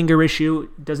had a finger issue.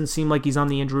 It doesn't seem like he's on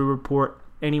the injury report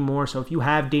anymore. So if you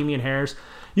have Damian Harris,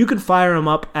 you could fire him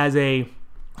up as a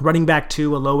running back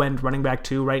 2, a low-end running back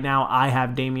 2. Right now, I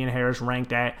have Damian Harris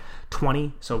ranked at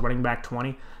 20, so running back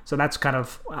 20. So that's kind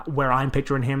of where I'm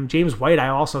picturing him. James White, I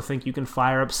also think you can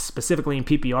fire up specifically in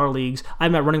PPR leagues.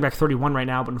 I'm at running back 31 right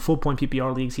now, but in full-point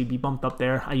PPR leagues, he'd be bumped up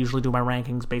there. I usually do my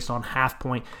rankings based on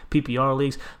half-point PPR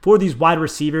leagues. For these wide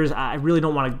receivers, I really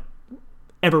don't want to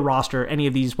ever roster any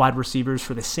of these wide receivers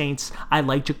for the Saints. I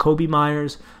like Jacoby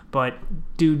Myers, but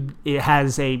dude, it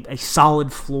has a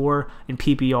solid floor in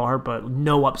PPR, but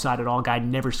no upside at all. Guy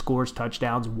never scores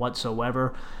touchdowns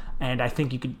whatsoever, and I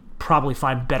think you could probably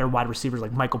find better wide receivers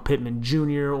like Michael Pittman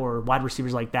Jr. or wide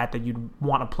receivers like that you'd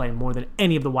want to play more than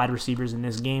any of the wide receivers in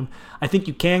this game. I think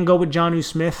you can go with Jonnu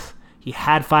Smith. He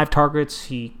had 5 targets.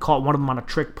 He caught one of them on a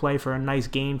trick play for a nice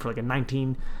gain, for like a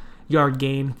 19-yard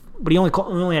gain, but he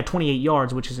only had 28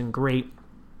 yards, which isn't great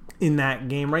in that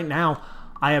game. Right now,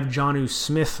 I have Jonnu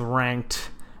Smith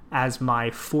ranked as my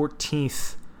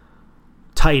 14th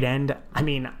tight end. I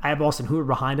mean, I have Austin Hooper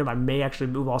behind him. I may actually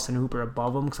move Austin Hooper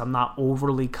above him because I'm not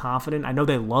overly confident. I know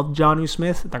they love Jonnu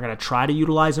Smith. They're going to try to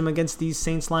utilize him against these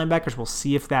Saints linebackers. We'll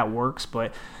see if that works,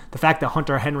 but the fact that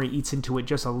Hunter Henry eats into it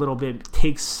just a little bit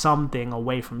takes something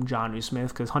away from Jonnu Smith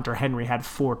because Hunter Henry had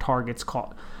 4 targets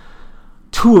caught.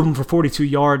 2 of them for 42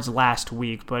 yards last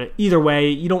week. But either way,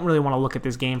 you don't really want to look at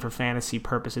this game for fantasy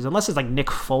purposes, unless it's like Nick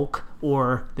Folk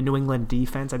or the New England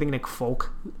defense. I think Nick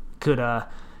Folk could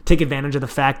take advantage of the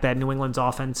fact that New England's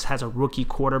offense has a rookie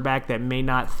quarterback that may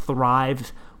not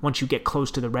thrive once you get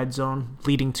close to the red zone,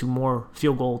 leading to more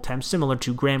field goal attempts, similar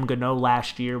to Graham Gano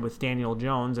last year with Daniel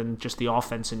Jones and just the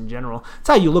offense in general. It's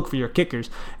how you look for your kickers.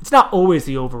 It's not always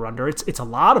the over-under. It's a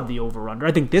lot of the over-under.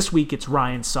 I think this week it's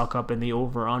Ryan Succop in the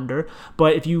over-under.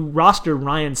 But if you roster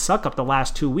Ryan Succop the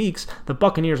last 2 weeks, the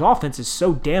Buccaneers offense is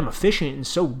so damn efficient and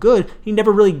so good, he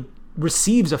never really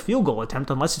receives a field goal attempt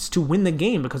unless it's to win the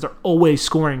game because they're always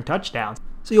scoring touchdowns.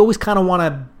 So you always kind of want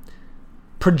to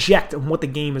project on what the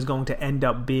game is going to end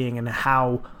up being and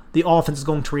how the offense is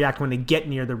going to react when they get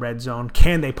near the red zone.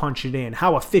 Can they punch it in?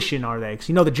 How efficient are they? Because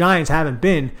the Giants haven't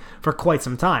been for quite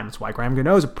some time. That's why Graham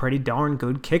Gano is a pretty darn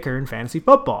good kicker in fantasy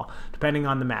football, depending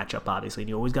on the matchup, obviously. And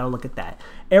you always got to look at that.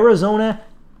 Arizona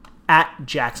at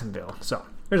Jacksonville. So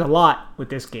there's a lot with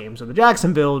this game. So the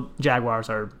Jacksonville Jaguars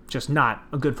are just not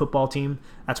a good football team.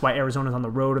 That's why Arizona's on the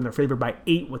road, and they're favored by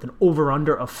 8 with an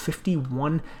over-under of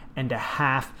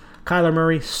 51.5. Kyler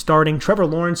Murray starting. Trevor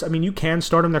Lawrence, you can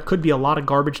start him. There could be a lot of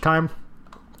garbage time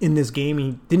in this game.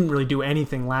 He didn't really do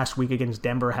anything last week against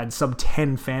Denver, had sub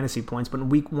 10 fantasy points, but in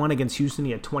week 1 against Houston,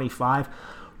 he had 25.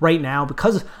 Right now,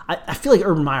 because I feel like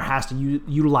Urban Meyer has to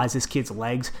utilize this kid's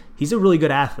legs. He's a really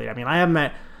good athlete. I have him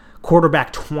at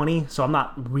quarterback 20, so I'm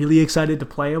not really excited to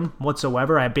play him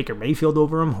whatsoever. I have Baker Mayfield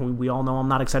over him, who we all know I'm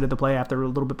not excited to play after a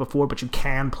little bit before, but you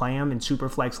can play him in super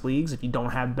flex leagues if you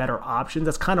don't have better options.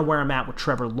 That's kind of where I'm at with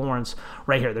Trevor Lawrence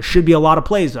right here. There should be a lot of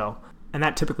plays, though, and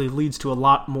that typically leads to a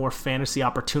lot more fantasy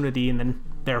opportunity and then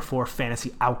therefore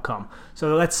fantasy outcome.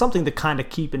 So that's something to kind of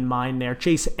keep in mind there.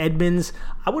 Chase Edmonds,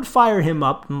 I would fire him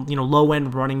up,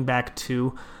 low-end running back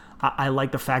 2. I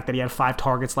like the fact that he had 5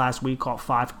 targets last week, caught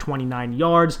 529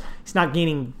 yards. He's not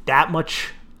gaining that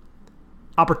much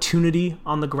opportunity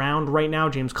on the ground right now.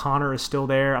 James Conner is still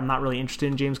there. I'm not really interested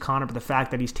in James Conner, but the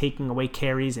fact that he's taking away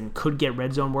carries and could get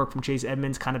red zone work from Chase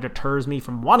Edmonds kind of deters me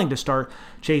from wanting to start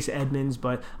Chase Edmonds,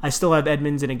 but I still have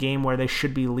Edmonds in a game where they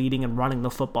should be leading and running the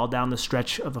football down the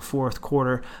stretch of the fourth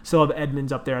quarter. Still have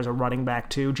Edmonds up there as a running back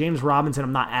too. James Robinson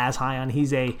I'm not as high on.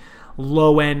 He's a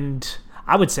low-end,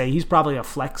 I would say he's probably a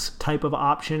flex type of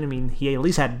option. He at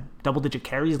least had double-digit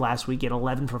carries last week. He had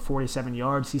 11 for 47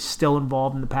 yards. He's still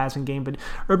involved in the passing game. But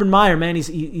Urban Meyer, man,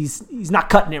 he's not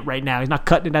cutting it right now. He's not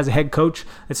cutting it as a head coach.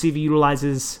 Let's see if he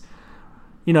utilizes,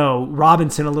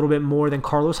 Robinson a little bit more than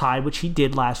Carlos Hyde, which he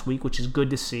did last week, which is good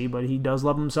to see. But he does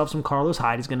love himself some Carlos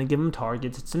Hyde. He's going to give him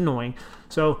targets. It's annoying.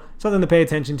 So something to pay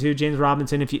attention to. James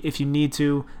Robinson, if you need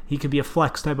to, he could be a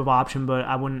flex type of option, but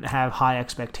I wouldn't have high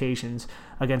expectations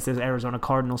against this Arizona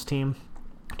Cardinals team.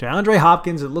 DeAndre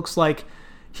Hopkins, it looks like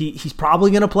he's probably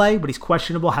going to play, but he's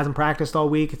questionable, hasn't practiced all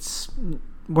week.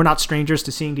 We're not strangers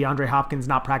to seeing DeAndre Hopkins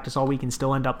not practice all week and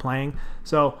still end up playing.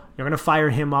 So you're going to fire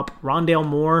him up. Rondale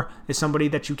Moore is somebody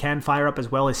that you can fire up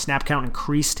as well. His snap count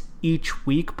increased each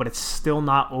week, but it's still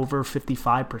not over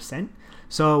 55%.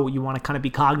 So you want to kind of be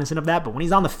cognizant of that. But when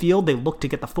he's on the field, they look to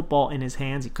get the football in his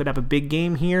hands. He could have a big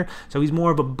game here. So he's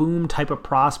more of a boom type of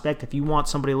prospect. If you want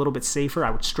somebody a little bit safer, I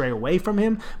would stray away from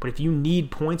him. But if you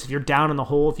need points, if you're down in the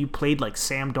hole, if you played like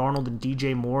Sam Darnold and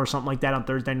DJ Moore or something like that on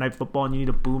Thursday Night Football and you need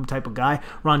a boom type of guy,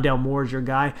 Rondale Moore is your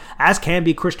guy. As can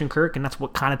be Christian Kirk, and that's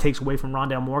what kind of takes away from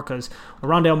Rondale Moore, because what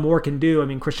Rondale Moore can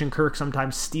do, Christian Kirk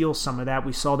sometimes steals some of that.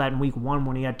 We saw that in week 1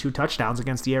 when he had 2 touchdowns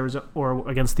against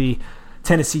the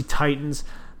Tennessee Titans.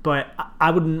 But I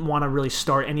wouldn't want to really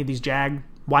start any of these Jag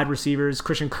wide receivers.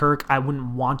 Christian Kirk, I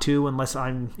wouldn't want to unless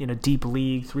I'm in a deep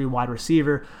league, 3 wide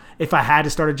receiver. If I had to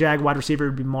start a Jag wide receiver, it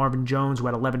would be Marvin Jones, who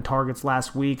had 11 targets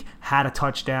last week, had a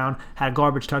touchdown, had a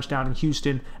garbage touchdown in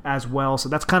Houston as well. So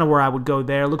that's kind of where I would go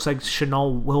there. Looks like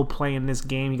Shenault will play in this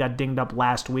game. He got dinged up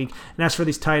last week. And as for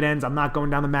these tight ends, I'm not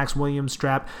going down the Max Williams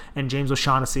trap, and James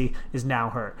O'Shaughnessy is now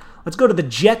hurt. Let's go to the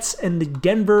Jets and the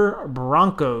Denver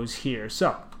Broncos here.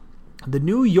 So the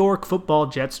New York Football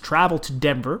Jets travel to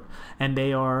Denver, and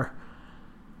they are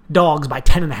dogs by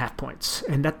 10.5 points.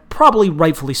 And that probably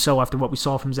rightfully so after what we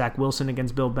saw from Zach Wilson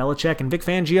against Bill Belichick. And Vic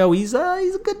Fangio, he's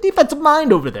a good defensive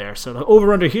mind over there. So the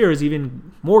over-under here is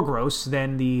even more gross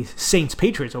than the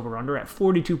Saints-Patriots over-under at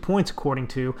 42 points according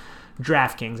to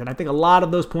DraftKings. And I think a lot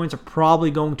of those points are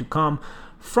probably going to come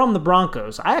from the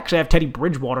Broncos. I actually have Teddy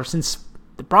Bridgewater since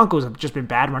the Broncos have just been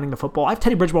bad running the football. I have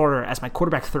Teddy Bridgewater as my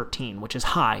quarterback 13, which is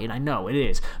high, and I know it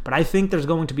is. But I think there's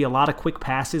going to be a lot of quick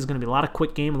passes, going to be a lot of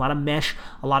quick game, a lot of mesh,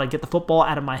 a lot of get the football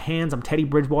out of my hands. I'm Teddy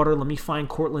Bridgewater. Let me find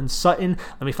Cortland Sutton.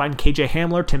 Let me find KJ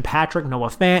Hamler, Tim Patrick, Noah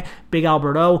Fant, Big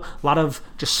Alberto. A lot of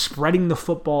just spreading the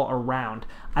football around.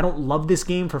 I don't love this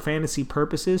game for fantasy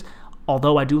purposes,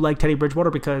 although I do like Teddy Bridgewater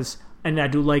because And I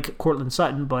do like Courtland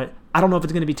Sutton, but I don't know if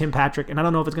it's going to be Tim Patrick, and I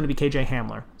don't know if it's going to be KJ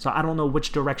Hamler. So I don't know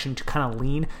which direction to kind of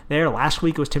lean there. Last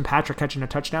week it was Tim Patrick catching a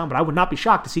touchdown, but I would not be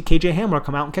shocked to see KJ Hamler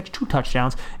come out and catch 2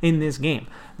 touchdowns in this game.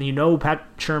 And you know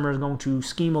Pat Shurmur is going to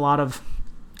scheme a lot of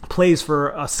plays for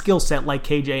a skill set like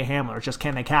KJ Hamler. It's just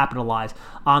can they capitalize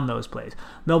on those plays?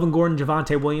 Melvin Gordon,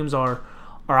 Javonte Williams are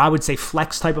I would say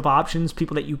flex type of options,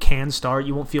 people that you can start.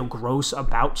 You won't feel gross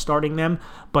about starting them,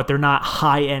 but they're not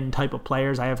high-end type of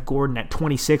players. I have Gordon at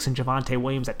 26 and Javonte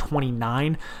Williams at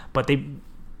 29, but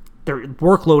their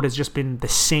workload has just been the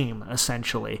same,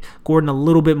 essentially. Gordon a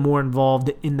little bit more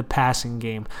involved in the passing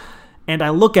game. And I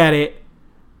look at it,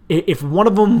 if one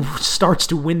of them starts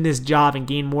to win this job and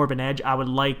gain more of an edge, I would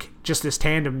like just this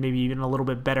tandem maybe even a little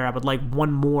bit better. I would like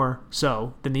one more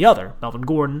so than the other, Melvin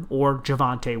Gordon or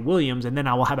Javonte Williams, and then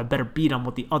I will have a better beat on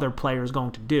what the other player is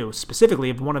going to do. Specifically,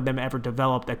 if one of them ever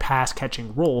developed a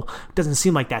pass-catching role, it doesn't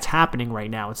seem like that's happening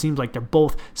right now. It seems like they're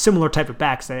both similar type of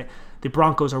backs that the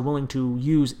Broncos are willing to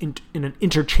use in an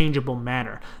interchangeable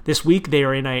manner. This week, they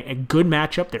are in a good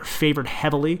matchup. They're favored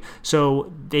heavily,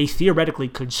 so they theoretically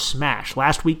could smash.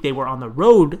 Last week, they were on the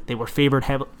road. They were favored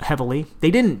heavily.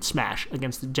 They didn't smash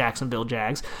against the Jacksonville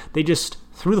Jags. They just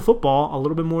threw the football a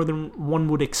little bit more than one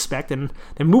would expect, and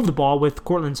they moved the ball with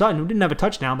Courtland Sutton, who didn't have a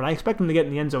touchdown, but I expect him to get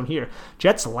in the end zone here.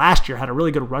 Jets last year had a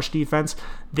really good rush defense.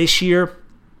 This year,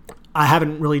 I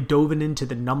haven't really dove into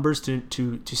the numbers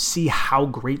to see how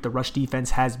great the rush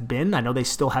defense has been. I know they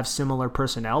still have similar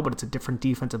personnel, but it's a different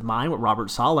defensive mind with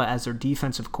Robert Saleh as their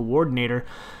defensive coordinator.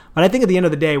 But I think at the end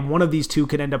of the day, one of these two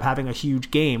could end up having a huge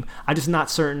game. I'm just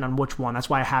not certain on which one. That's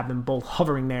why I have them both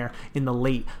hovering there in the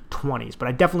late 20s. But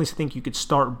I definitely think you could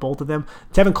start both of them.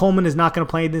 Tevin Coleman is not going to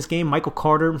play in this game. Michael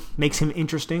Carter makes him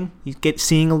interesting. You get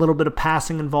seeing a little bit of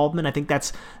passing involvement. I think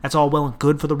that's all well and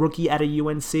good for the rookie at a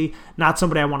UNC. Not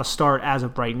somebody I want to start as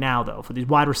of right now, though. For these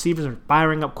wide receivers, are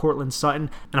firing up Courtland Sutton,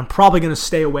 and I'm probably going to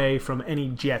stay away from any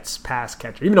Jets pass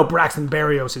catcher, even though Braxton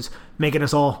Berrios is making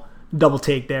us all double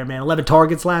take there, man. 11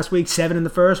 targets last week, 7 in the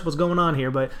first. What's going on here?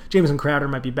 But Jamison Crowder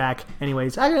might be back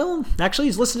anyways. Actually,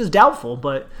 he's listed as doubtful,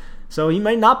 but so he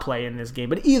might not play in this game.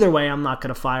 But either way, I'm not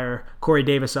going to fire Corey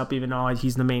Davis up, even though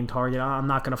he's the main target. I'm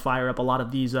not going to fire up a lot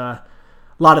of these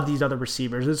other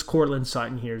receivers. It's Courtland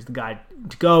Sutton here is the guy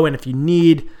to go, and if you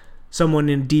need someone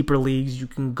in deeper leagues, you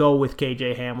can go with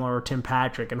KJ Hamler or Tim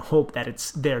Patrick and hope that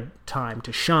it's their time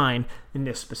to shine in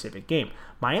this specific game.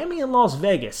 Miami and Las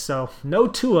Vegas, so no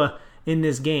Tua in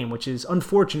this game, which is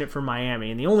unfortunate for Miami.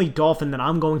 And the only Dolphin that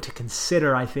I'm going to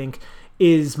consider, I think,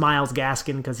 is Myles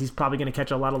Gaskin, because he's probably going to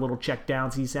catch a lot of little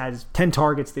checkdowns. He's had 10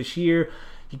 targets this year.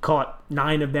 He caught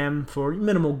 9 of them for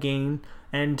minimal gain,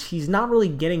 and he's not really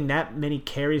getting that many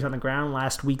carries on the ground.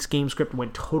 Last week's game script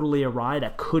went totally awry.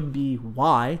 That could be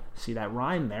why. See that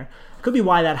rhyme there? Could be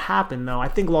why that happened, though. I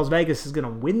think Las Vegas is going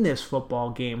to win this football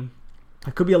game.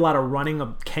 It could be a lot of running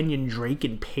of Kenyon Drake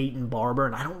and Peyton Barber,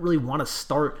 and I don't really want to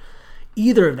start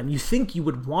either of them. You think you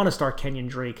would want to start Kenyon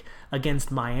Drake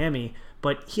against Miami,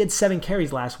 but he had 7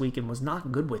 carries last week and was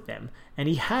not good with them. And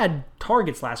he had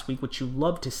targets last week, which you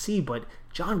love to see, but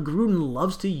John Gruden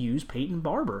loves to use Peyton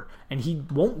Barber, and he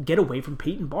won't get away from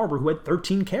Peyton Barber, who had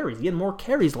 13 carries. He had more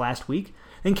carries last week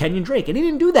than Kenyon Drake, and he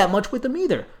didn't do that much with them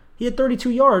either. He had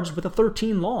 32 yards with a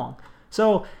 13 long.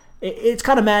 So it's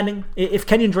kind of maddening. If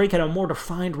Kenyon Drake had a more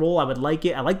defined role, I would like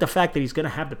it. I like the fact that he's going to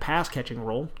have the pass-catching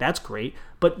role. That's great.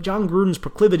 But John Gruden's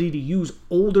proclivity to use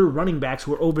older running backs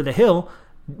who are over the hill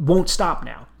won't stop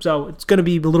now. So it's going to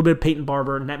be a little bit of Peyton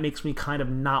Barber, and that makes me kind of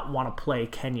not want to play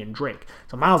Kenyon Drake.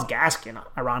 So Myles Gaskin,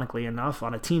 ironically enough,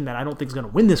 on a team that I don't think is going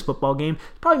to win this football game,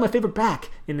 is probably my favorite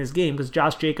back in this game because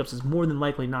Josh Jacobs is more than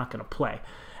likely not going to play.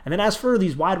 And then as for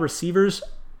these wide receivers,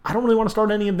 I don't really want to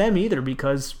start any of them either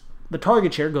because the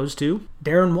target share goes to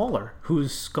Darren Waller,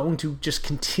 who's going to just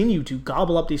continue to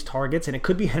gobble up these targets, and it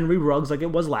could be Henry Ruggs like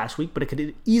it was last week, but it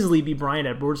could easily be Bryan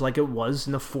Edwards like it was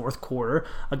in the fourth quarter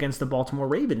against the Baltimore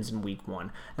Ravens in week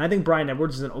 1. And I think Bryan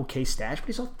Edwards is an okay stash, but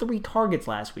he saw 3 targets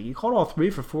last week. He caught all 3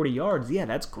 for 40 yards. Yeah,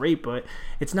 that's great, but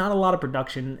it's not a lot of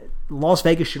production. Las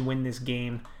Vegas should win this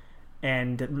game,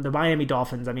 and the Miami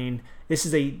Dolphins, I mean,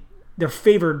 they're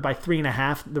favored by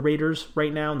 3.5, the Raiders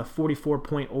right now, and the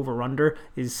 44-point over-under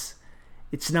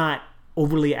it's not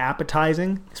overly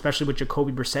appetizing, especially with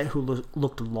Jacoby Brissett, who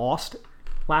looked lost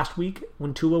last week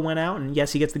when Tua went out. And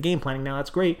yes, he gets the game planning now. That's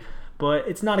great. But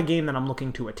it's not a game that I'm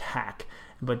looking to attack.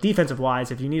 But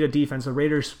defensive-wise, if you need a defense, the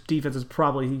Raiders' defense is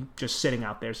probably just sitting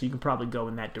out there. So you can probably go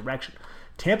in that direction.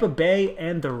 Tampa Bay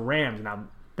and the Rams. Now,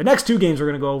 the next 2 games we're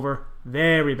going to go over,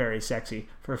 Very, very sexy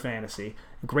for fantasy.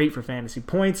 Great for fantasy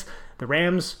points. The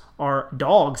Rams are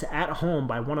dogs at home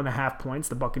by 1.5 points.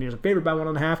 The Buccaneers are favored by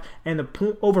 1.5, and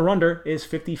the over-under is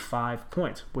 55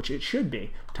 points, which it should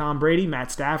be. Tom Brady,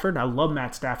 Matt Stafford. I love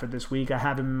Matt Stafford this week. I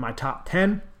have him in my top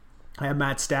 10. I have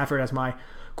Matt Stafford as my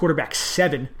quarterback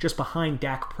 7, just behind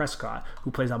Dak Prescott,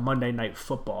 who plays on Monday Night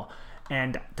Football.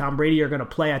 And Tom Brady are going to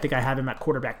play. I think I have him at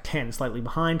quarterback 10, slightly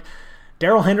behind.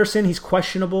 Darrell Henderson, he's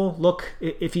questionable. Look,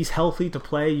 if he's healthy to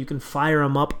play, you can fire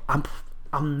him up.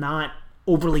 I'm not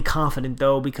overly confident,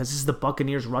 though, because this is the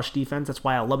Buccaneers' rush defense. That's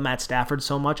why I love Matt Stafford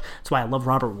so much. That's why I love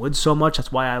Robert Woods so much.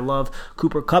 That's why I love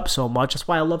Cooper Kupp so much. That's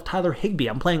why I love Tyler Higbee.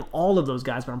 I'm playing all of those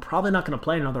guys, but I'm probably not going to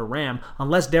play another Ram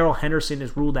unless Darrell Henderson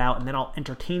is ruled out, and then I'll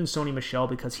entertain Sony Michel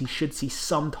because he should see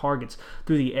some targets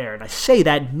through the air. And I say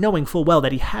that knowing full well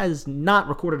that he has not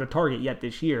recorded a target yet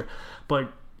this year,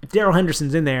 but if Darrell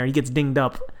Henderson's in there, he gets dinged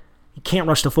up. He can't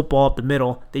rush the football up the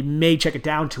middle. They may check it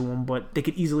down to him, but they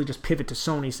could easily just pivot to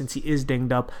Sony since he is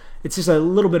dinged up. It's just a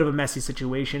little bit of a messy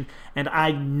situation, and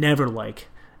I never like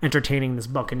entertaining this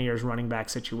Buccaneers running back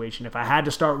situation. If I had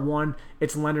to start one,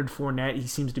 it's Leonard Fournette. He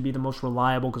seems to be the most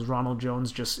reliable because Ronald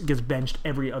Jones just gets benched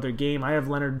every other game. I have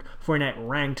Leonard Fournette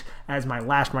ranked as my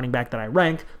last running back that I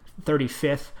rank,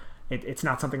 35th. It's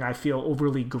not something I feel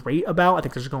overly great about. I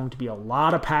think there's going to be a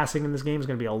lot of passing in this game. It's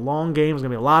going to be a long game. There's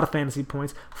going to be a lot of fantasy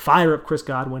points. Fire up Chris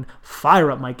Godwin.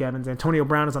 Fire up Mike Evans. Antonio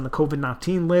Brown is on the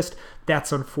COVID-19 list.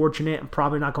 That's unfortunate. I'm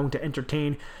probably not going to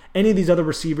entertain any of these other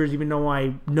receivers, even though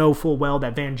I know full well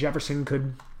that Van Jefferson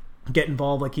could get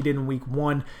involved like he did in week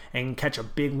 1 and catch a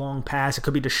big long pass. It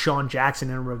could be Deshaun Jackson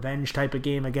in a revenge type of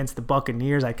game against the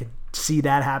Buccaneers. I could see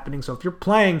that happening. So if you're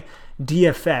playing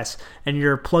DFS and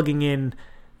you're plugging in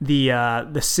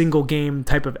the single game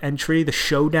type of entry, the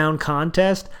showdown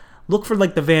contest, look for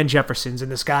like the Van Jeffersons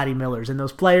and the Scotty Millers and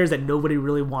those players that nobody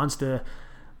really wants to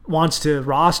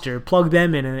roster. Plug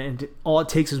them in, and all it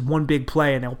takes is one big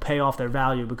play and they'll pay off their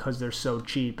value because they're so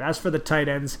cheap. As for the tight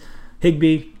ends,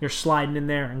 Higbee, you're sliding in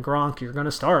there, and Gronk, you're going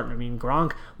to start. I mean,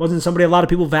 Gronk wasn't somebody a lot of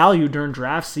people valued during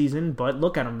draft season, but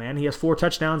look at him, man. He has 4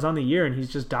 touchdowns on the year, and he's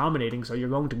just dominating, so you're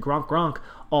going to Gronk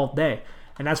all day.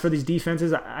 And as for these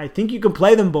defenses, I think you can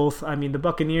play them both. I mean, the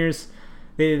Buccaneers,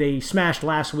 they smashed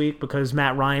last week because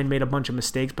Matt Ryan made a bunch of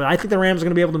mistakes. But I think the Rams are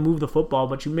going to be able to move the football,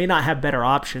 but you may not have better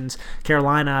options.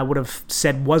 Carolina, I would have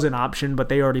said, was an option, but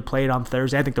they already played on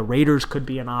Thursday. I think the Raiders could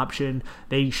be an option.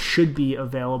 They should be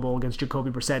available against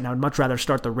Jacoby Brissett. And I would much rather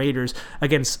start the Raiders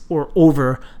against or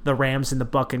over the Rams and the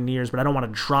Buccaneers, but I don't want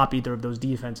to drop either of those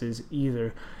defenses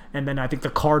either. And then I think the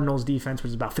Cardinals defense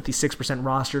was about 56%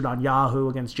 rostered on Yahoo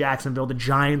against Jacksonville. The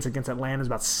Giants against Atlanta is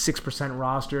about 6%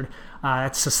 rostered.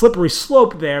 It's a slippery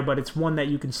slope there, but it's one that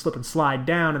you can slip and slide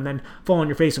down and then fall on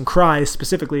your face and cry,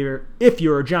 specifically if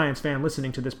you're a Giants fan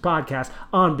listening to this podcast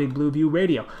on Big Blue View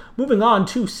Radio. Moving on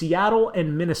to Seattle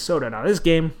and Minnesota. Now, this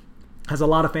game has a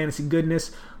lot of fantasy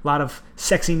goodness, a lot of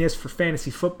sexiness for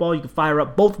fantasy football. You can fire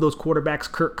up both of those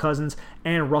quarterbacks, Kirk Cousins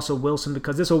and Russell Wilson,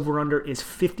 because this over-under is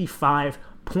 55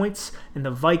 points, and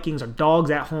the Vikings are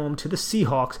dogs at home to the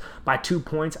Seahawks by 2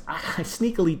 points. I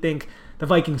sneakily think the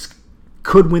Vikings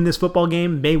could win this football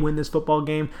game, may win this football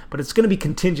game, but it's going to be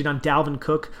contingent on Dalvin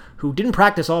Cook, who didn't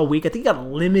practice all week. I think he got a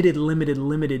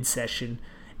limited session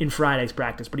in Friday's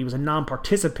practice, but he was a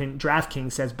non-participant,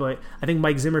 DraftKings says, but I think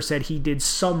Mike Zimmer said he did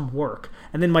some work.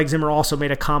 And then Mike Zimmer also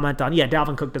made a comment on,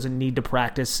 Dalvin Cook doesn't need to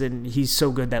practice, and he's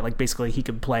so good that basically he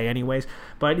could play anyways.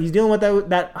 But he's dealing with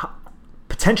that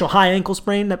potential high ankle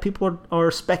sprain that people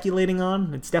are speculating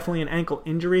on. It's definitely an ankle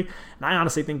injury. And I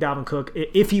honestly think Dalvin Cook,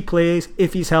 if he plays,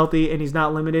 if he's healthy and he's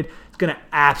not limited, is going to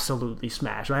absolutely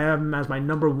smash. I have him as my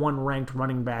number 1 ranked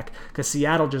running back because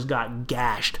Seattle just got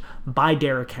gashed by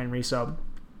Derrick Henry. So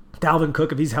Dalvin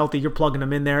Cook, if he's healthy, you're plugging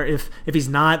him in there. If he's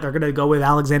not, they're going to go with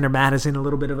Alexander Mattison, a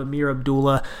little bit of Amir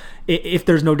Abdullah. If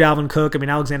there's no Dalvin Cook,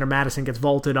 Alexander Mattison gets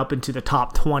vaulted up into the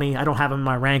top 20. I don't have him in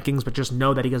my rankings, but just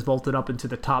know that he gets vaulted up into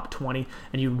the top 20,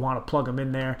 and you'd want to plug him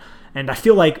in there. And I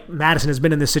feel like Madison has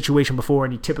been in this situation before,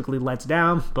 and he typically lets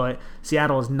down, but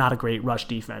Seattle is not a great rush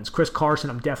defense. Chris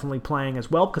Carson, I'm definitely playing as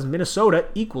well, because Minnesota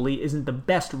equally isn't the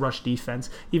best rush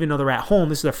defense, even though they're at home.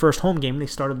 This is their first home game. They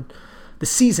started the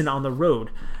season on the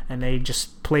road, and they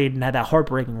just played and had that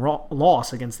heartbreaking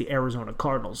loss against the Arizona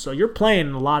Cardinals. So you're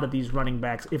playing a lot of these running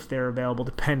backs if they're available,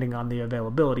 depending on the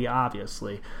availability,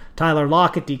 obviously. Tyler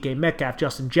Lockett, DK Metcalf,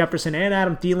 Justin Jefferson, and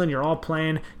Adam Thielen, you're all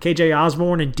playing. KJ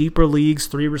Osborne in deeper leagues,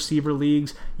 3 receiver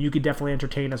leagues, you could definitely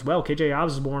entertain as well. KJ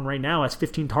Osborne right now has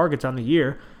 15 targets on the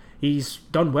year. he's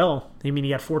done well. I mean,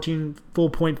 he had 14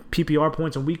 full-point PPR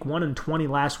points in week 1 and 20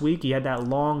 last week. He had that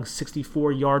long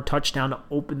 64-yard touchdown to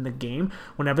open the game.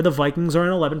 Whenever the Vikings are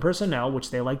in 11 personnel, which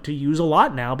they like to use a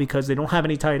lot now because they don't have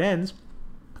any tight ends,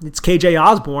 it's KJ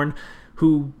Osborne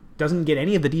who doesn't get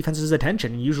any of the defense's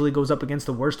attention. He usually goes up against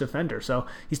the worst defender. So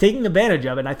he's taking advantage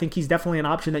of it, and I think he's definitely an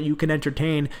option that you can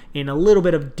entertain in a little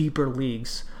bit of deeper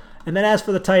leagues. And then as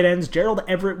for the tight ends, Gerald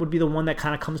Everett would be the one that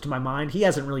kind of comes to my mind. He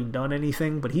hasn't really done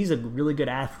anything, but he's a really good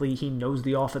athlete. He knows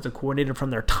the offensive coordinator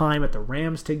from their time at the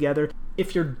Rams together.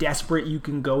 If you're desperate, you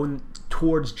can go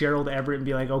towards Gerald Everett and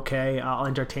be like, okay, I'll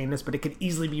entertain this. But it could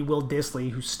easily be Will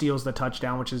Dissly who steals the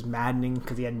touchdown, which is maddening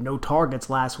because he had no targets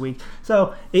last week.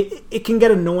 So it can get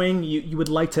annoying. You would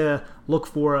like to look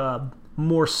for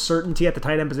more certainty at the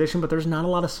tight end position, but there's not a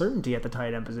lot of certainty at the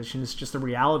tight end position. It's just the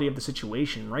reality of the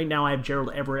situation. Right now I have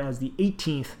Gerald Everett as the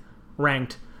 18th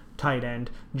ranked tight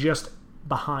end, just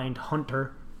behind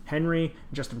Hunter Henry,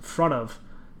 just in front of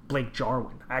Blake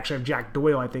Jarwin. I actually have Jack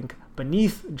Doyle, I think,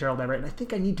 beneath Gerald Everett, and I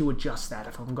think I need to adjust that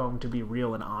if I'm going to be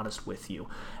real and honest with you.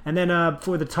 And then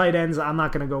for the tight ends, I'm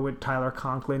not going to go with Tyler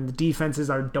Conklin. The defenses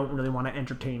I don't really want to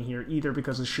entertain here either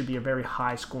because this should be a very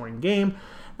high-scoring game.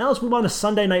 Now let's move on to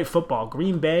Sunday Night Football.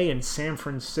 Green Bay and San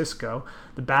Francisco.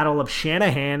 The battle of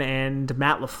Shanahan and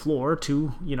Matt LaFleur,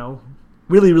 two,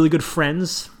 really, really good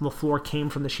friends. LaFleur came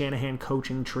from the Shanahan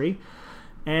coaching tree.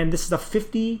 And this is a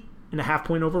 50.5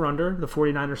 point over-under. The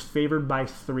 49ers favored by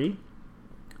 3.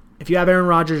 If you have Aaron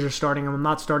Rodgers, you're starting him. I'm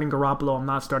not starting Garoppolo. I'm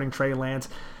not starting Trey Lance.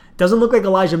 Doesn't look like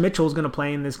Elijah Mitchell is going to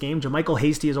play in this game. JaMychal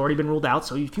Hasty has already been ruled out.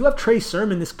 So if you have Trey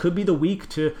Sermon, this could be the week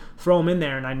to throw him in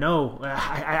there. And I know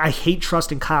I hate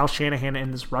trusting Kyle Shanahan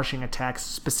in this rushing attack,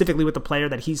 specifically with the player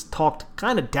that he's talked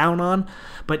kind of down on.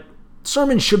 But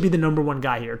Sermon should be the number one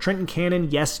guy here. Trenton Cannon,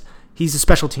 yes, he's a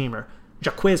special teamer.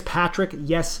 Jaquiz Patrick,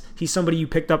 yes, he's somebody you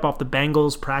picked up off the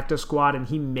Bengals practice squad, and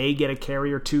he may get a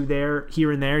carry or two there,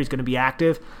 here and there. He's going to be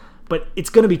active. But it's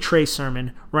going to be Trey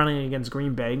Sermon running against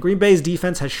Green Bay. Green Bay's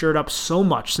defense has shored up so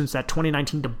much since that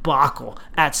 2019 debacle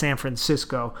at San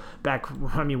Francisco.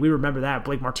 We remember that.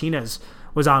 Blake Martinez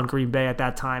was on Green Bay at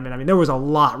that time. And, there was a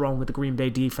lot wrong with the Green Bay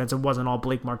defense. It wasn't all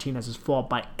Blake Martinez's fault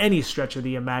by any stretch of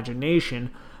the imagination.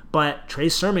 But Trey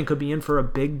Sermon could be in for a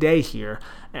big day here.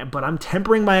 But I'm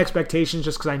tempering my expectations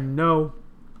just because I know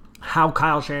how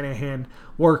Kyle Shanahan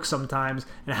works sometimes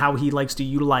and how he likes to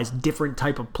utilize different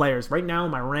type of players. Right now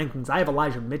in my rankings, I have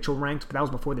Elijah Mitchell ranked, but that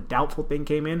was before the doubtful thing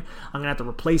came in. I'm going to have to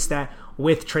replace that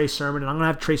with Trey Sermon, and I'm going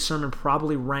to have Trey Sermon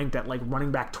probably ranked at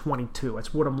running back 22.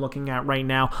 That's what I'm looking at right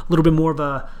now. A little bit more of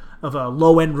a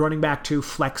low-end running back 2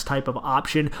 flex type of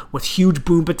option with huge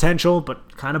boom potential,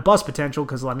 but kind of bust potential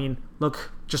because,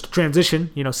 look, just a transition,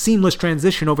 seamless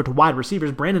transition over to wide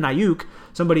receivers. Brandon Ayuk,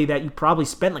 somebody that you probably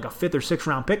spent like a 5th or 6th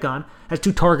round pick on, has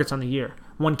 2 targets on the year,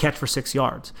 1 catch for 6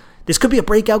 yards. This could be a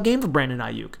breakout game for Brandon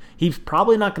Ayuk. He's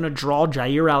probably not going to draw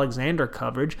Jair Alexander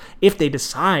coverage. If they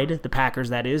decide, the Packers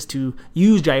that is, to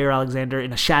use Jair Alexander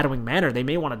in a shadowing manner, they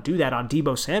may want to do that on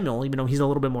Deebo Samuel, even though he's a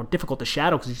little bit more difficult to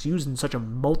shadow because he's used in such a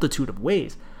multitude of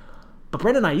ways. But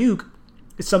Brandon Ayuk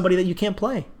is somebody that you can't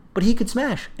play, but he could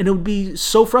smash. And it would be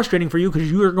so frustrating for you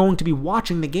because you are going to be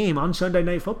watching the game on Sunday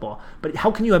Night Football. But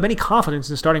how can you have any confidence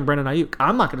in starting Brandon Ayuk?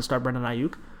 I'm not going to start Brandon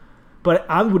Ayuk. But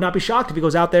I would not be shocked if he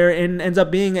goes out there and ends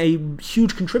up being a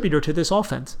huge contributor to this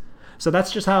offense. So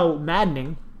that's just how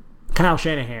maddening Kyle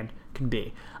Shanahan can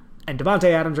be. And Devontae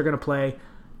Adams are going to play.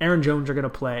 Aaron Jones are going to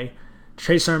play.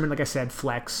 Trey Sermon, like I said,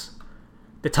 flex.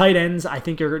 The tight ends, I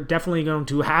think you're definitely going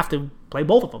to have to play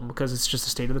both of them because it's just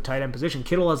the state of the tight end position.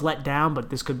 Kittle has let down,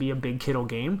 but this could be a big Kittle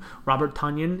game. Robert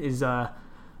Tonyan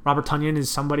is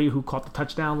somebody who caught the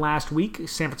touchdown last week.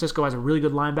 San Francisco has a really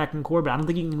good linebacking core, but I don't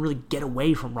think you can really get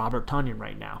away from Robert Tonyan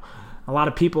right now. A lot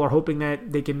of people are hoping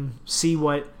that they can see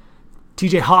what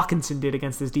TJ Hawkinson did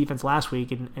against this defense last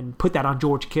week and put that on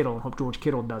George Kittle and hope George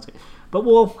Kittle does it. But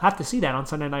we'll have to see that on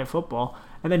Sunday Night Football.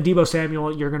 And then Deebo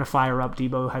Samuel, you're going to fire up.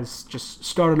 Deebo has just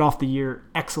started off the year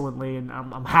excellently, and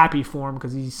I'm happy for him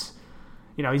because he's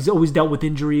always dealt with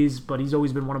injuries, but he's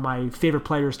always been one of my favorite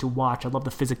players to watch. I love the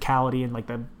physicality and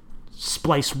the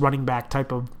splice running back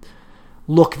type of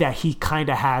look that he kind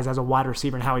of has as a wide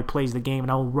receiver and how he plays the game,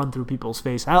 and I'll run through people's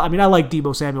face. I like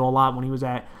Deebo Samuel a lot when he was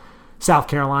at South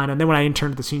Carolina, and then when I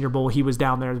interned at the Senior Bowl, he was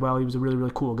down there as well. He was a really,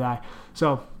 really cool guy.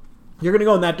 So you're going to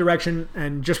go in that direction,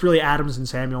 and just really Adams and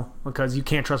Samuel, because you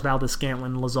can't trust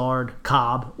Valdez-Scantling, Lazard,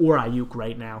 Cobb, or Ayuk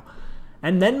right now.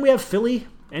 And then we have Philly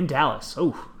and Dallas.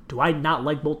 Oh, do I not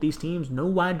like both these teams?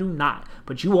 No, I do not.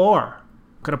 But you are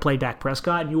going to play Dak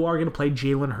Prescott, and you are going to play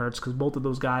Jalen Hurts, because both of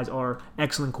those guys are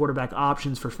excellent quarterback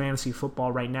options for fantasy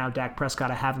football right now. Dak Prescott,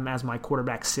 I have him as my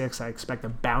quarterback 6. I expect a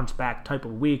bounce-back type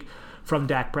of week from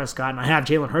Dak Prescott, and I have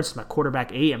Jalen Hurts as my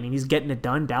quarterback 8. I mean, he's getting it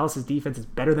done. Dallas's defense is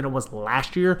better than it was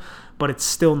last year, but it's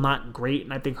still not great,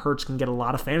 and I think Hurts can get a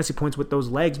lot of fantasy points with those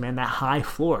legs, man, that high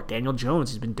floor. Daniel Jones,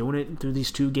 he's been doing it through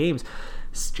these 2 games.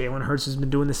 Jalen Hurts has been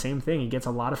doing the same thing. He gets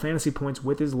a lot of fantasy points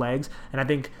with his legs, and I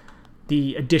think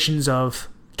the additions of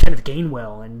Kenneth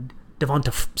Gainwell and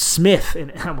Devonta Smith,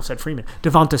 and I almost said Freeman,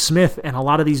 Devonta Smith, and a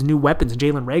lot of these new weapons,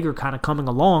 Jalen Reagor kind of coming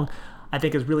along, I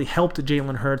think has really helped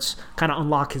Jalen Hurts kind of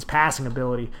unlock his passing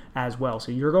ability as well.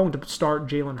 So you're going to start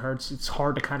Jalen Hurts. It's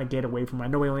hard to kind of get away from him. I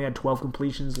know he only had 12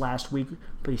 completions last week,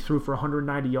 but he threw for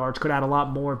 190 yards. Could add a lot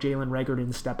more if Jalen Reagor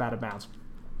didn't step out of bounds.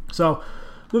 So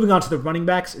moving on to the running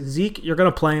backs, Zeke, you're going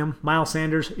to play him. Miles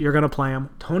Sanders, you're going to play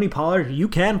him. Tony Pollard, you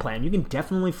can play him. You can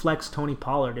definitely flex Tony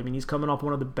Pollard. I mean, he's coming off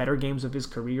one of the better games of his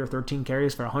career, 13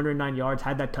 carries for 109 yards,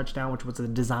 had that touchdown, which was a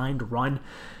designed run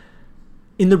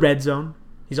in the red zone.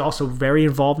 He's also very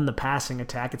involved in the passing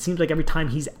attack. It seems like every time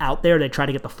he's out there, they try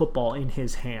to get the football in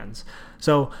his hands.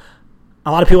 So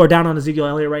a lot of people are down on Ezekiel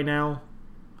Elliott right now.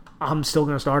 I'm still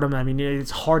going to start him. I mean,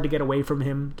 it's hard to get away from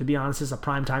him, to be honest. It's a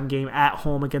primetime game at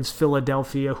home against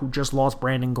Philadelphia, who just lost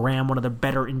Brandon Graham, one of the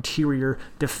better interior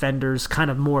defenders,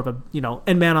 kind of more of a,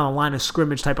 end man on the line of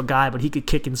scrimmage type of guy, but he could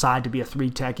kick inside to be a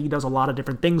 3-tech. He does a lot of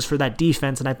different things for that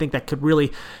defense, and I think that could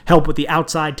really help with the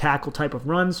outside tackle type of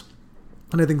runs.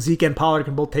 And I think Zeke and Pollard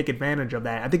can both take advantage of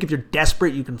that. I think if you're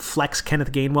desperate, you can flex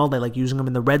Kenneth Gainwell. They like using him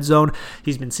in the red zone.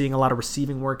 He's been seeing a lot of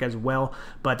receiving work as well,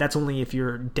 but that's only if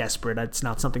you're desperate. It's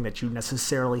not something that you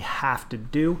necessarily have to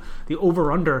do. The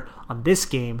over-under on this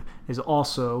game is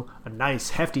also a nice,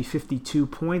 hefty 52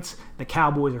 points. The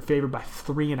Cowboys are favored by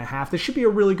 3.5. This should be a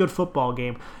really good football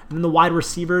game. And then the wide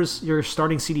receivers, you're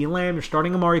starting CeeDee Lamb, you're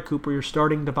starting Amari Cooper, you're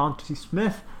starting Devonta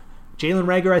Smith. Jalen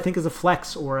Reagor, I think, is a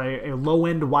flex or a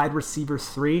low-end wide receiver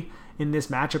 3 in this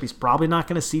matchup. He's probably not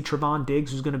going to see Trevon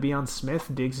Diggs, who's going to be on Smith.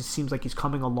 Diggs, it seems like he's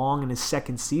coming along in his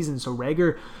second season, so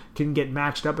Reagor can get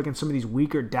matched up against some of these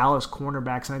weaker Dallas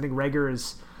cornerbacks, and I think Reagor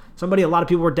is somebody a lot of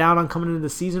people were down on coming into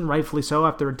the season, rightfully so,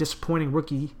 after a disappointing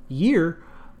rookie year,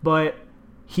 but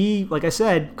he, like I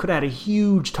said, could have had a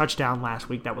huge touchdown last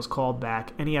week that was called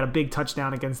back, and he had a big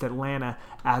touchdown against Atlanta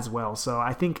as well. So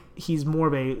I think he's more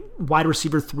of a wide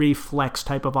receiver 3 flex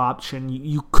type of option.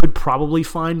 You could probably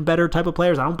find better type of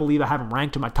players. I don't believe I have him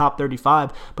ranked in my top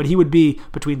 35, but he would be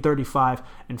between 35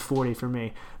 and 40 for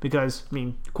me because,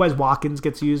 Quez Watkins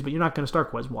gets used, but you're not going to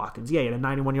start Quez Watkins. Yeah, he had a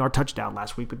 91-yard touchdown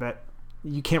last week, but that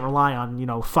you can't rely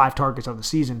on, 5 targets on the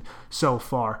season so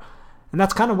far. And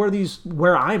that's kind of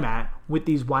where I'm at with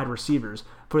these wide receivers.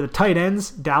 For the tight ends,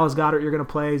 Dallas Goedert, you're going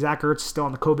to play. Zach Ertz still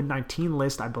on the COVID-19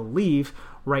 list, I believe,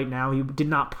 right now. He did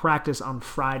not practice on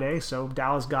Friday, so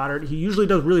Dallas Goedert, he usually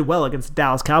does really well against the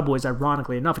Dallas Cowboys,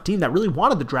 ironically enough. A team that really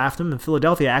wanted to draft him, and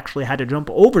Philadelphia actually had to jump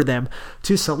over them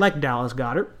to select Dallas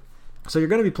Goedert. So you're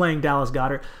going to be playing Dallas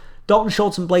Goedert. Dalton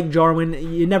Schultz and Blake Jarwin,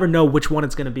 you never know which one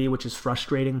it's going to be, which is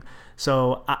frustrating.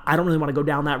 So I don't really want to go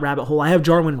down that rabbit hole. I have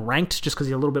Jarwin ranked just because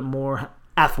he's a little bit more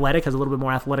athletic, has a little bit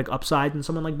more athletic upside than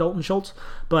someone like Dalton Schultz.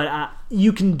 But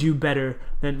you can do better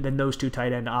than those 2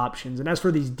 tight end options. And as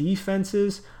for these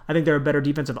defenses, I think there are better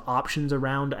defensive options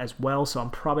around as well. So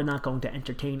I'm probably not going to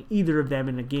entertain either of them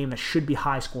in a game that should be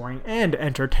high scoring and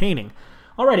entertaining.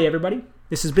 Alrighty, everybody.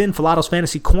 This has been Falato's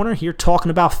Fantasy Corner here talking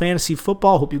about fantasy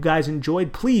football. Hope you guys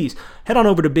enjoyed. Please head on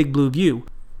over to Big Blue View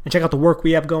and check out the work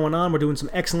we have going on. We're doing some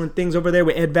excellent things over there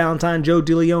with Ed Valentine, Joe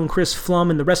DeLeon, Chris Flum,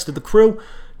 and the rest of the crew.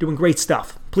 Doing great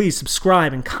stuff. Please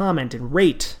subscribe and comment and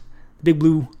rate Big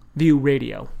Blue View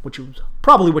Radio, which is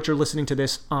probably what you're listening to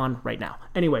this on right now.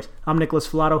 Anyways, I'm Nicholas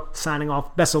Falato signing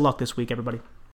off. Best of luck this week, everybody.